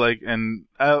really like, and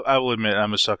I will admit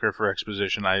I'm a sucker for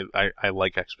exposition. I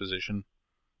like exposition,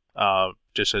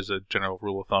 just as a general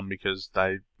rule of thumb, because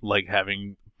I like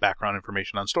having background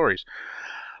information on stories.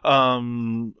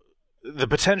 The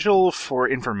potential for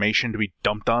information to be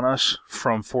dumped on us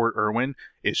from Fort Irwin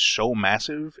is so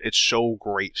massive. It's so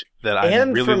great that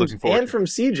I'm really looking forward to. And from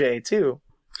CJ too.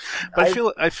 But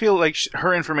I feel like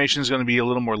her information is going to be a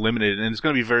little more limited, and it's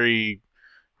going to be very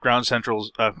Ground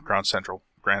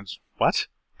what?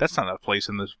 That's not a place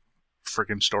in the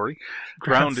freaking story.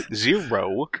 Ground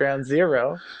Zero. Ground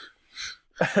Zero.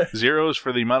 Zero is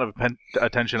for the amount of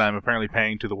attention I'm apparently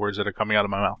paying to the words that are coming out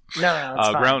of my mouth. No, it's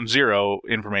fine. Ground Zero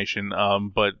information.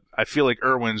 But I feel like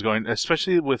Irwin's going,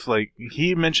 especially with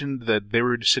he mentioned that they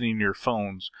were sitting near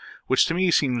phones, which to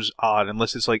me seems odd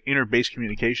unless it's like inter-base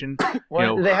communication.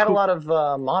 Well, they had a lot of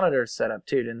monitors set up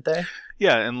too, didn't they?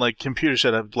 Yeah, and computer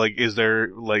setup. Is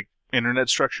there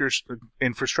internet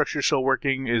infrastructure still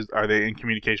working? Are they in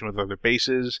communication with other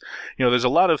bases? There's a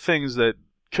lot of things that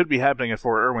could be happening at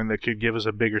Fort Irwin that could give us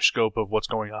a bigger scope of what's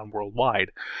going on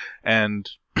worldwide. And,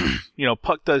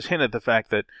 Puck does hint at the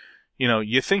fact that,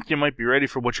 you think you might be ready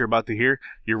for what you're about to hear.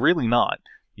 You're really not.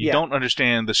 You don't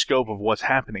understand the scope of what's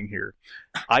happening here.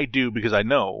 I do because I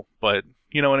know, but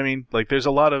you know what I mean? There's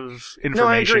a lot of information. No,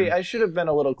 I agree. I should have been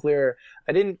a little clearer.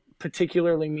 I didn't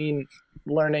particularly mean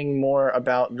learning more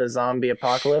about the zombie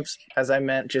apocalypse, as I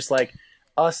meant just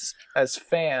us as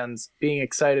fans being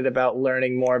excited about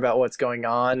learning more about what's going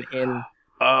on in the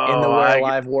We're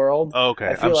Alive world. Okay,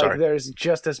 I feel I'm like sorry. there's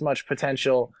just as much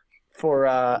potential for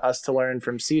us to learn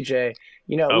from CJ.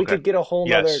 We could get a whole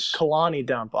nother Kalani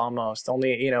dump almost.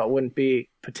 Only, it wouldn't be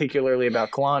particularly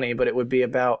about Kalani, but it would be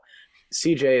about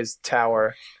CJ's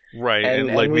tower. Right.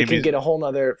 And we could get a whole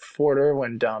nother Fort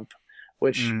Irwin dump,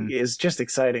 which is just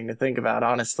exciting to think about,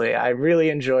 honestly. I really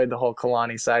enjoyed the whole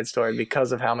Kalani side story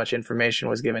because of how much information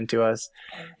was given to us.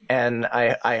 And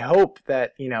I hope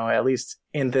that, at least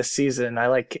in this season, I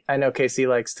know KC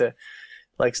likes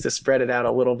to spread it out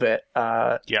a little bit.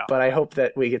 But I hope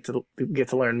that we get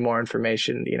to learn more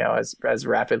information, as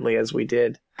rapidly as we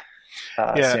did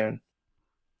soon.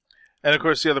 And of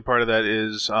course, the other part of that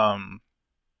is,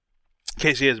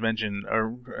 Casey has mentioned,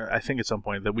 or I think at some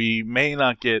point, that we may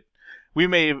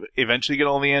eventually get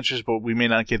all the answers, but we may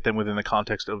not get them within the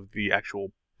context of the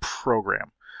actual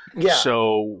program. Yeah.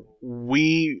 So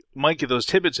we might get those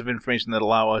tidbits of information that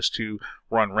allow us to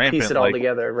run rampant. Piece it all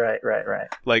together. Right.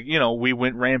 We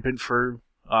went rampant for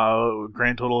a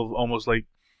grand total of almost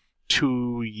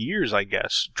 2 years, I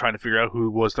guess, trying to figure out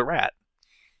who was the rat.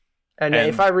 And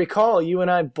if I recall, you and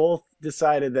I both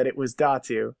decided that it was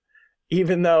Datu,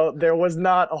 even though there was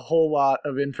not a whole lot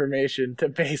of information to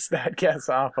base that guess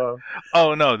off of.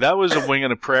 Oh, no, that was a wing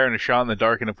and a prayer and a shot in the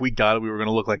dark, and if we got it, we were going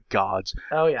to look like gods.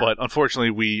 Oh, yeah. But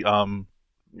unfortunately, we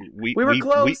were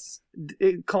close.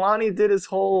 Kalani did his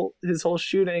whole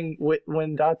shooting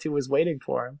when Datu was waiting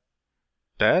for him.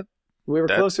 We were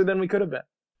closer than we could have been.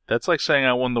 That's like saying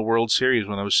I won the World Series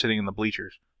when I was sitting in the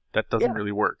bleachers. That doesn't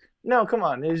really work. No, come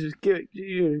on.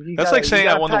 That's like saying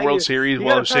I won the World Series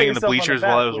while I was sitting in the bleachers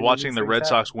while I was watching the Red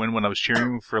Sox win when I was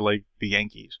cheering for the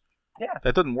Yankees. Yeah.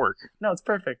 That doesn't work. No, it's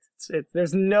perfect.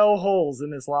 There's no holes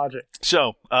in this logic.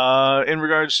 So, in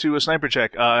regards to a sniper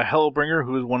check, Hellbringer,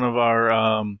 who is one of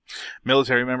our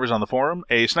military members on the forum,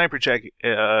 a sniper check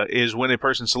is when a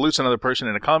person salutes another person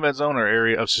in a combat zone or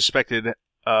area of suspected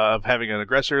of having an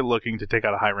aggressor looking to take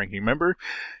out a high-ranking member.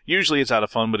 Usually it's out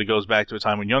of fun, but it goes back to a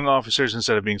time when young officers,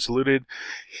 instead of being saluted,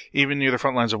 even near the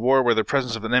front lines of war, where the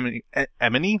presence of an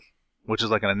enemy, which is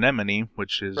like an anemone,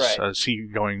 which is a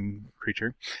sea-going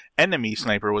creature, enemy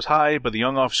sniper was high, but the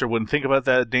young officer wouldn't think about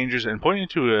that dangers and pointing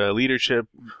to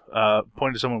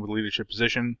someone with a leadership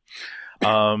position.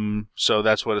 So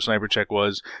that's what a sniper check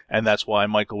was, and that's why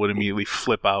Michael would immediately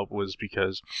flip out, was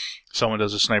because someone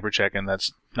does a sniper check, and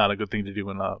that's not a good thing to do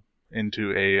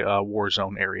into a war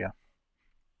zone area.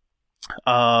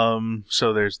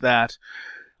 So there's that.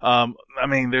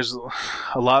 There's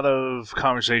a lot of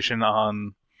conversation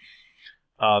on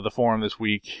the forum this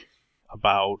week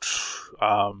about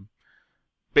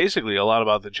basically a lot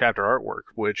about the chapter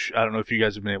artwork, which I don't know if you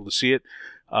guys have been able to see it.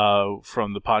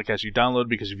 from the podcast you download,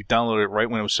 because if you download it right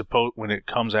when it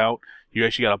comes out, you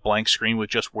actually got a blank screen with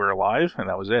just "We're Alive," and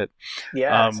that was it.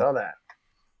 Yeah, I saw that.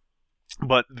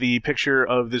 But the picture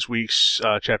of this week's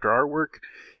chapter artwork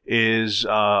is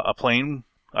a plane,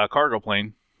 a cargo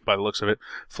plane, by the looks of it,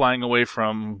 flying away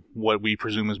from what we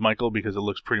presume is Michael, because it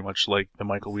looks pretty much like the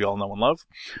Michael we all know and love,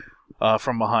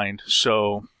 from behind.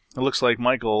 So it looks like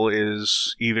Michael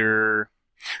is either...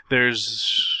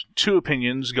 There's two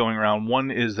opinions going around. One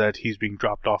is that he's being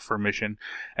dropped off for a mission,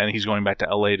 and he's going back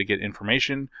to LA to get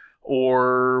information.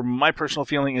 Or my personal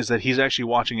feeling is that he's actually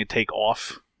watching it take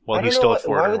off while he's still at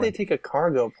Fort Why Irwin. would they take a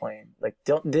cargo plane? Like,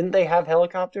 didn't they have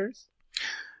helicopters?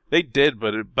 They did,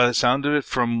 but by the sound of it,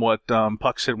 from what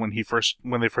Puck said when they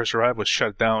first arrived, was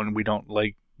shut down. We don't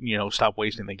stop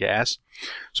wasting the gas,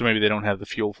 so maybe they don't have the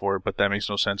fuel for it. But that makes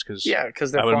no sense because they're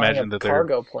flying a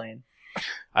cargo plane.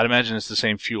 I'd imagine it's the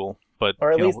same fuel, but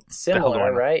or at least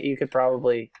similar, right? You could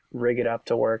probably rig it up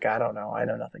to work. I don't know. I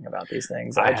know nothing about these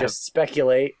things. I just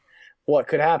speculate what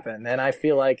could happen, and I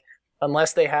feel like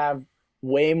unless they have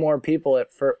way more people at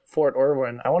Fort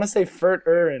Irwin. I want to say Fort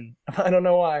Irwin. I don't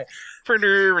know why. Fort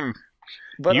Irwin.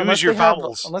 But use your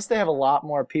vowels. Unless they have a lot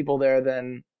more people there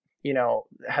than,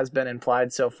 has been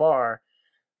implied so far,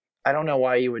 I don't know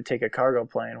why you would take a cargo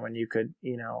plane when you could,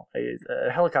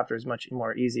 a helicopter is much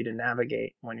more easy to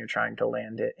navigate when you're trying to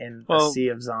land it in a sea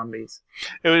of zombies.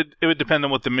 It would depend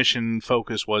on what the mission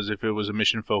focus was. If it was a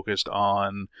mission focused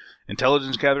on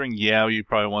intelligence gathering, yeah, you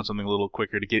probably want something a little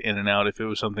quicker to get in and out. If it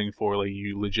was something for, like,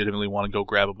 you legitimately want to go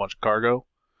grab a bunch of cargo,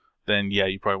 then yeah,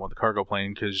 you probably want the cargo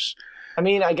plane because... I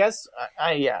mean, I guess,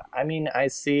 I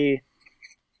see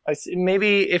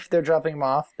maybe if they're dropping them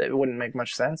off, that wouldn't make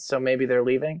much sense, so maybe they're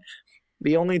leaving.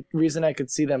 The only reason I could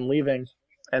see them leaving,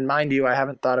 and mind you, I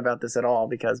haven't thought about this at all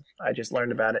because I just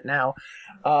learned about it now,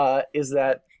 is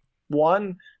that,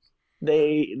 one,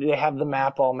 they have the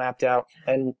map all mapped out,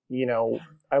 and,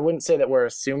 I wouldn't say that we're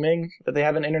assuming that they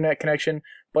have an internet connection,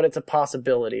 but it's a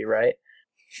possibility, right?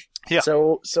 Yeah.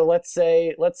 So let's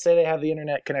say they have the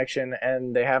internet connection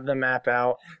and they have the map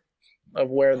out of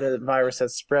where the virus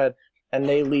has spread, and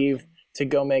they leave to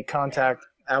go make contact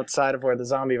outside of where the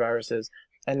zombie virus is.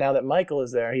 And now that Michael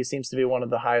is there, he seems to be one of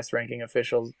the highest ranking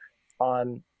officials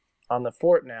on the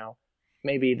fort now.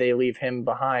 Maybe they leave him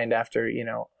behind after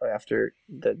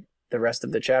the rest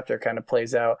of the chapter kind of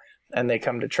plays out, and they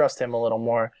come to trust him a little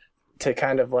more to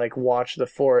kind of like watch the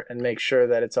fort and make sure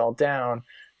that it's all down,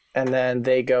 and then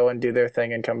they go and do their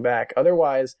thing and come back.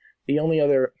 Otherwise, the only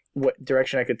other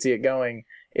direction I could see it going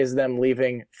is them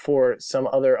leaving for some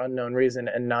other unknown reason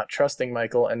and not trusting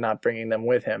Michael and not bringing them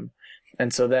with him.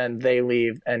 And so then they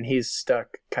leave and he's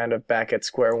stuck kind of back at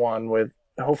square one with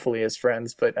hopefully his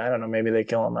friends, but I don't know, maybe they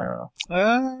kill him, I don't know.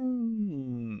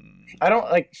 I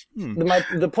don't like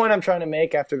the point I'm trying to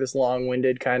make after this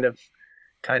long-winded kind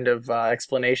of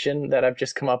explanation that I've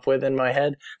just come up with in my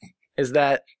head is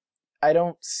that I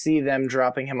don't see them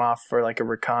dropping him off for like a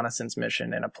reconnaissance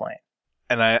mission in a plane.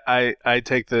 And I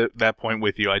take that point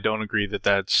with you. I don't agree that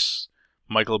that's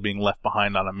Michael being left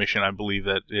behind on a mission. I believe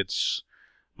that it's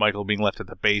Michael being left at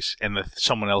the base and that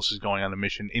someone else is going on a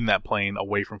mission in that plane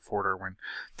away from Fort Irwin.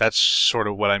 That's sort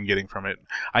of what I'm getting from it.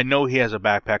 I know he has a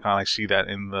backpack on. I see that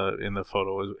in the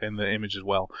photo, in the image as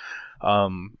well.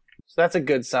 So that's a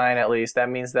good sign, at least. That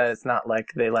means that it's not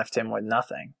like they left him with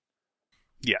nothing.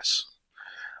 Yes.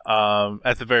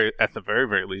 At the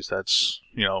very least, that's,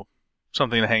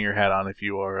 something to hang your hat on if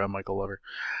you are a Michael lover.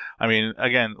 I mean,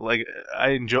 again, like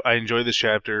I enjoy this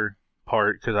chapter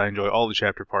part because I enjoy all the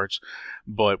chapter parts,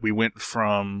 but we went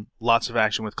from lots of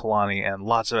action with Kalani and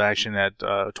lots of action at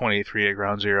 28-3 at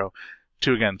Ground Zero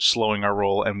to, again, slowing our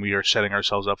roll, and we are setting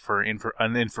ourselves up for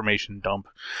an information dump.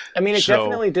 I mean, it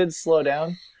definitely did slow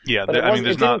down. Yeah, but it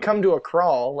didn't come to a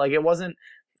crawl. Like it wasn't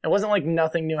like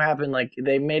nothing new happened. Like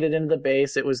they made it into the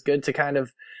base. It was good to kind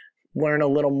of learn a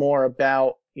little more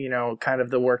about, kind of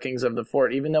the workings of the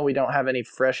fort. Even though we don't have any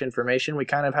fresh information, we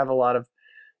kind of have a lot of,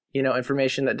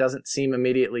 information that doesn't seem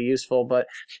immediately useful. But,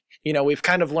 we've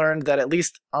kind of learned that at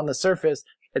least on the surface,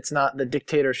 it's not the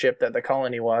dictatorship that the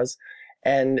colony was.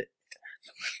 And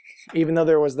even though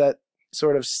there was that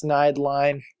sort of snide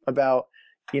line about,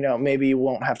 maybe you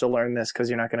won't have to learn this because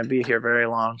you're not going to be here very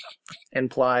long,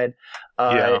 implied.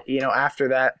 After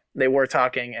that, they were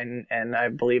talking, and I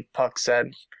believe Puck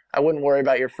said, I wouldn't worry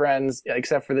about your friends,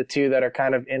 except for the two that are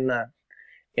kind of in the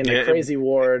crazy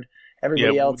ward.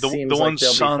 Everybody else seems the like ones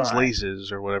they'll sans be fine.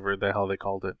 laces or whatever the hell they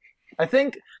called it. I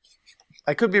think,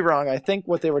 I could be wrong. I think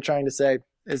what they were trying to say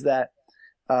is that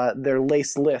they're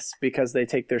laceless because they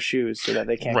take their shoes so that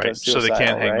they can't go suicidal, so they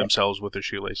can't hang right? themselves with their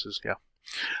shoelaces. Yeah.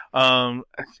 And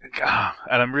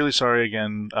I'm really sorry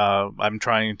again. I'm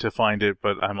trying to find it,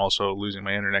 but I'm also losing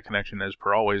my internet connection as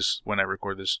per always when I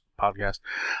record this podcast.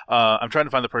 I'm trying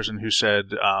to find the person who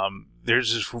said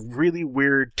there's this really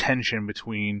weird tension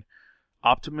between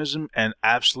optimism and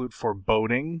absolute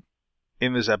foreboding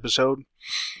in this episode.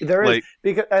 There is,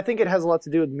 because I think it has a lot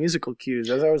to do with musical cues.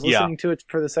 As I was listening to it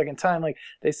for the second time, like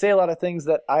they say a lot of things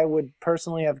that I would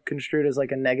personally have construed as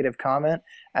like a negative comment,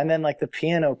 and then like the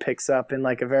piano picks up in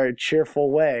like a very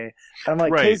cheerful way. And I'm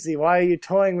like, Casey, why are you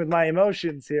toying with my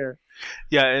emotions here?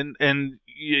 Yeah, and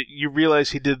you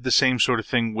realize he did the same sort of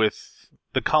thing with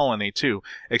the colony too,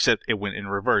 except it went in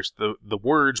reverse. The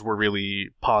words were really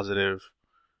positive,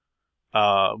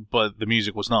 but the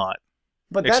music was not.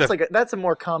 But that's a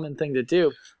more common thing to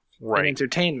do in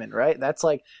entertainment, right? That's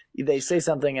like they say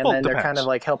something and then they're kind of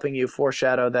like helping you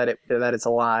foreshadow that it's a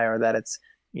lie or that it's,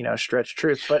 you know, stretched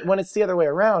truth. But when it's the other way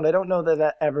around, I don't know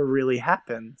that ever really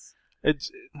happens.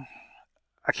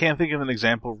 I can't think of an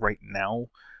example right now,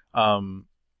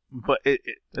 but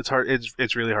it's hard.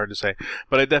 It's really hard to say.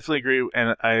 But I definitely agree.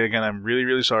 And I'm really,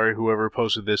 really sorry. Whoever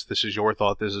posted this is your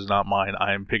thought. This is not mine.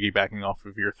 I am piggybacking off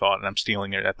of your thought, and I'm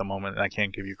stealing it at the moment, and I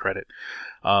can't give you credit.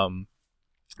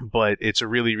 But it's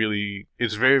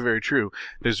it's very, very true.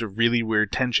 There's a really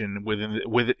weird tension with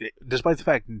it, despite the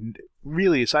fact,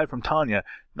 really, aside from Tanya,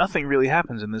 nothing really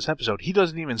happens in this episode. He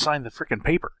doesn't even sign the frickin'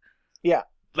 paper. Yeah.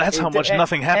 That's how much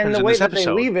nothing happens in this episode. And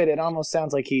the way that they leave it almost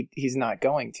sounds like he's not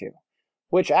going to.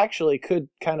 Which actually could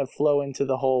kind of flow into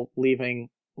the whole leaving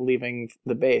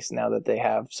the base now that they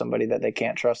have somebody that they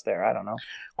can't trust there. I don't know.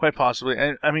 Quite possibly.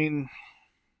 I mean,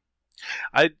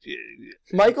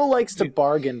 Michael likes to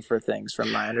bargain for things, from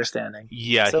my understanding.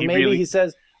 Yeah, so maybe he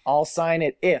says, "I'll sign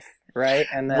it if," right?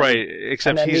 And then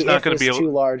except he's not going to be able.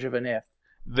 Too large of an if.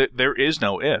 There is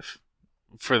no if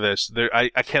for this. I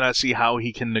cannot see how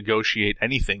he can negotiate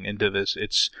anything into this.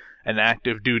 It's an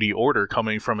active duty order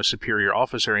coming from a superior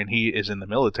officer, and he is in the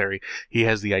military. He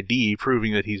has the ID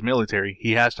proving that he's military.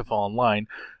 He has to fall in line.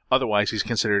 Otherwise, he's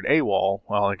considered AWOL.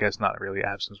 Well, I guess not really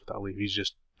absence without leave. He's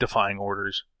just defying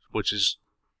orders, which is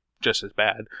just as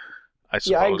bad, I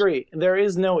suppose. Yeah, I agree. There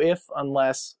is no if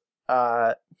unless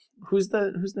who's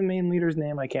the main leader's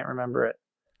name? I can't remember it.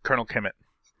 Colonel Kimmett.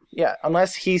 Yeah,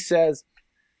 unless he says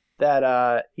that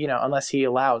unless he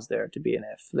allows there to be an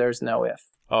if. There's no if.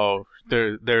 Oh,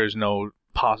 there's no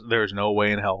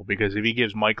way in hell, because if he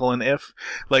gives Michael an if,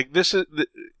 like this is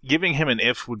giving him an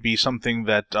if would be something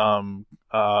that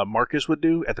Marcus would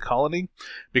do at the colony,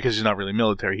 because he's not really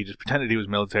military. He just pretended he was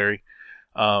military.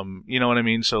 You know what I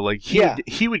mean? So like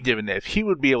he would give an if. He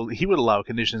would allow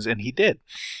conditions, and he did.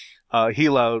 He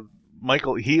allowed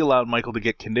Michael to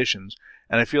get conditions,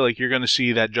 and I feel like you're going to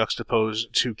see that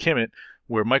juxtaposed to Kimmett,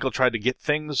 where Michael tried to get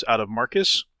things out of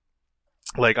Marcus.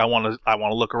 Like, I want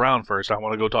to look around first. I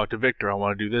want to go talk to Victor. I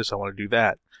want to do this. I want to do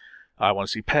that. I want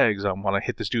to see pegs. I want to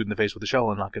hit this dude in the face with a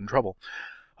shovel and not get in trouble.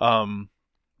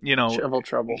 Shovel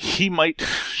trouble. He might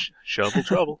shovel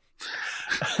trouble.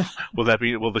 Will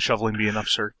the shoveling be enough,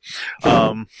 sir?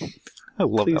 I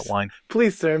love that line.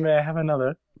 Please, sir, may I have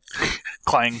another?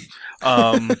 Clang.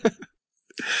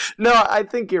 No, I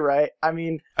think you're right. I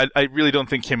mean, I really don't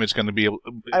think Kimmett's going to be able.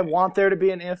 I want there to be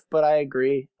an if, but I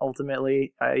agree.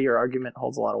 Ultimately, your argument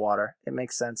holds a lot of water. It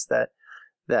makes sense that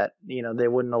they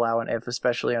wouldn't allow an if,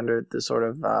 especially under the sort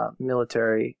of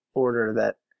military order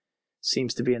that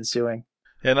seems to be ensuing.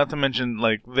 Yeah, not to mention,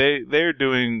 like they're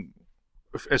doing,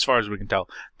 as far as we can tell,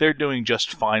 they're doing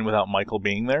just fine without Michael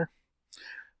being there.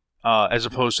 As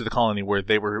opposed to the colony, where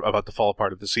they were about to fall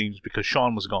apart at the seams because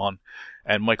Sean was gone,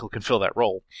 and Michael can fill that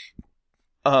role.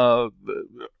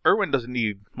 Irwin doesn't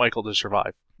need Michael to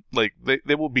survive. Like,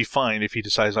 they will be fine if he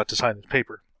decides not to sign this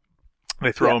paper.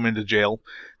 They throw him into jail.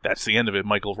 That's the end of it.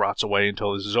 Michael rots away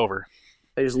until this is over.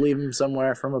 They just leave him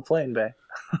somewhere from a plane bay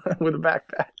with a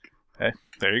backpack. Okay,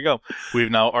 there you go. We've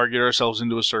now argued ourselves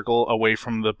into a circle away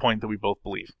from the point that we both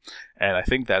believe. And I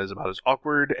think that is about as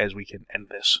awkward as we can end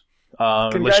this.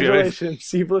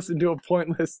 Congratulations, you've listened to a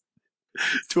pointless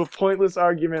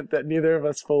argument that neither of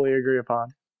us fully agree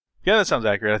upon. Yeah, that sounds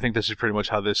accurate. I think this is pretty much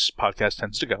how this podcast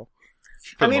tends to go.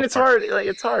 I mean, it's hard. Like,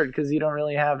 it's hard because you don't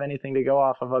really have anything to go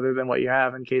off of other than what you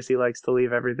have, and Casey likes to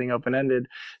leave everything open-ended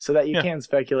so that you can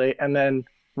speculate, and then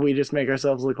we just make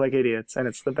ourselves look like idiots, and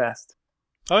it's the best.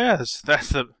 Oh yeah,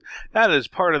 that is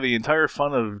part of the entire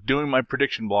fun of doing my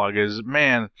prediction blog. Is,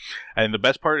 man, and the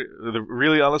best part,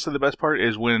 the best part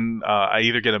is when I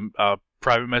either get a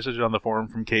private message on the forum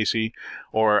from Casey,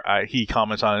 or he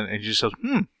comments on it and he just says,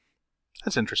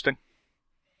 that's interesting.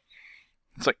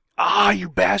 It's like, you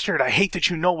bastard! I hate that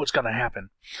you know what's going to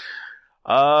happen.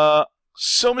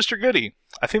 So, Mr. Goody,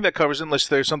 I think that covers it, unless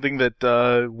there's something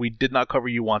that we did not cover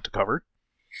you want to cover.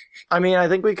 I mean, I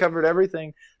think we covered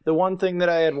everything. The one thing that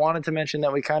I had wanted to mention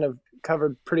that we kind of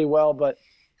covered pretty well, but,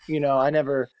 I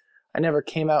never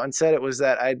came out and said it, was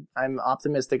that I'm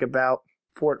optimistic about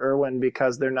Fort Irwin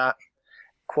because they're not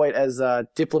quite as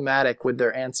diplomatic with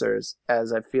their answers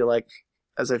as I feel like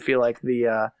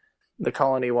the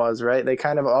colony was, right? They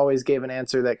kind of always gave an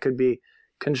answer that could be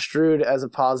construed as a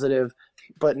positive,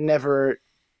 but never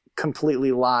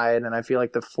completely lied. And I feel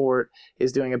like the fort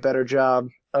is doing a better job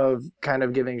of kind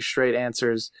of giving straight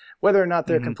answers. Whether or not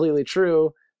they're completely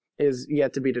true is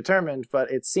yet to be determined, but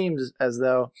it seems as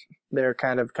though they're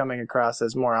kind of coming across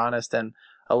as more honest and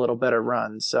a little better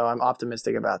run. So I'm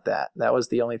optimistic about that. That was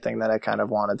the only thing that I kind of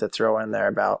wanted to throw in there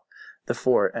about the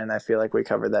fort, and I feel like we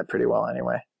covered that pretty well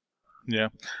anyway. Yeah.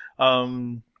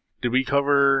 Did we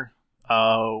cover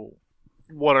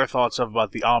what our thoughts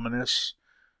about the ominous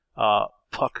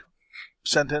Puck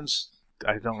sentence?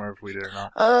 I don't remember if we did or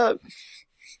not.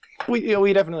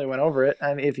 We definitely went over it.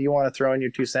 I mean, if you want to throw in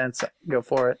your 2 cents, go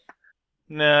for it.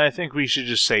 Nah, I think we should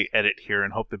just say edit here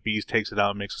and hope that Bees takes it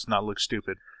out and makes us not look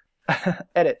stupid.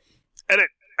 Edit.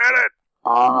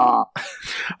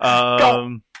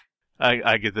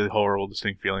 I get the horrible,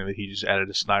 distinct feeling that he just added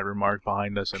a snide remark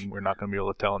behind us, and we're not going to be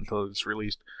able to tell until it's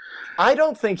released. I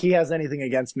don't think he has anything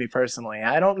against me personally.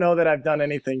 I don't know that I've done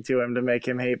anything to him to make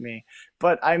him hate me,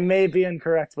 but I may be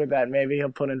incorrect with that. Maybe he'll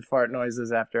put in fart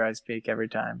noises after I speak every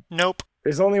time. Nope.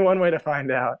 There's only one way to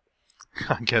find out.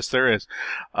 I guess there is.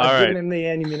 I've given him the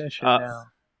ammunition now.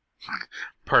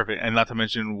 Perfect, and not to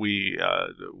mention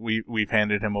we've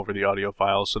handed him over the audio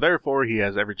files, so therefore he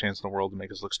has every chance in the world to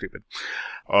make us look stupid.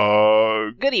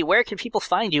 Goody, where can people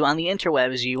find you on the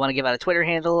interwebs? You want to give out a Twitter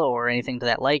handle or anything to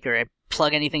that like, or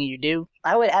plug anything you do?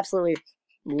 I would absolutely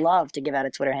love to give out a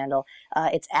Twitter handle.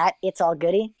 It's at It's All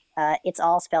Goody. It's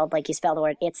all spelled like you spell the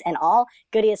word it's and all.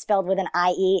 Goody is spelled with an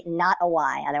I-E, not a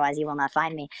Y. Otherwise, you will not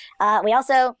find me. We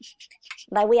also,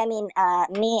 by we I mean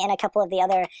me and a couple of the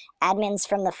other admins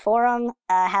from the forum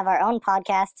have our own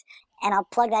podcast, and I'll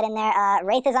plug that in there.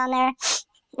 Wraith is on there.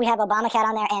 We have Obama Cat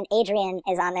on there, and Adrian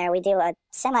is on there. We do a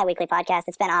semi-weekly podcast.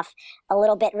 It's been off a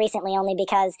little bit recently, only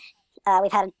because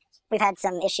we've had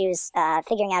some issues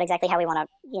figuring out exactly how we want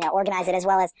to organize it, as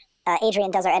well as Adrian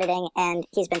does our editing, and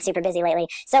he's been super busy lately.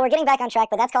 So we're getting back on track,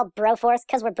 but that's called Broforce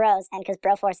because we're bros, and because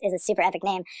Broforce is a super epic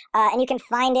name. And you can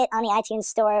find it on the iTunes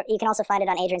store. You can also find it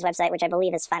on Adrian's website, which I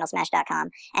believe is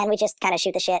finalsmash.com. And we just kind of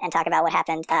shoot the shit and talk about what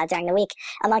happened during the week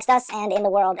amongst us and in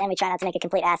the world, and we try not to make a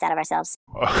complete ass out of ourselves.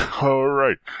 All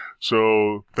right.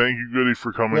 So thank you, Goody,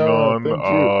 for coming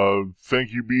on.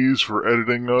 Thank you, Bees, for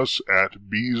editing us at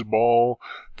Beesball.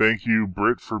 Thank you,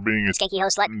 Britt, for being a stinky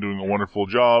host and doing a wonderful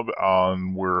job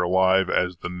on We're Alive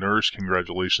as the nurse.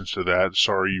 Congratulations to that.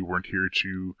 Sorry you weren't here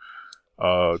to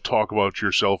talk about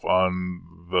yourself on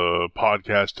the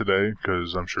podcast today,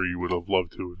 because I'm sure you would have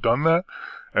loved to have done that,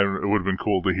 and it would have been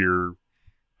cool to hear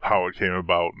how it came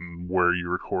about and where you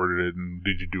recorded it, and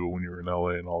did you do it when you were in LA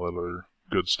and all that other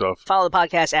good stuff. Follow the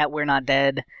podcast at We're Not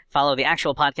Dead. Follow the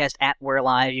actual podcast at We're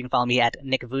Alive. You can follow me at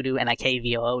Nick Voodoo,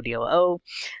 NIKVOODOO.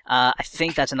 I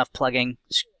think that's enough plugging.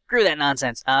 Screw that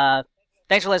nonsense.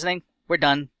 Thanks for listening. We're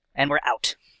done, and we're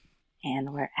out.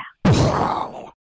 And we're out.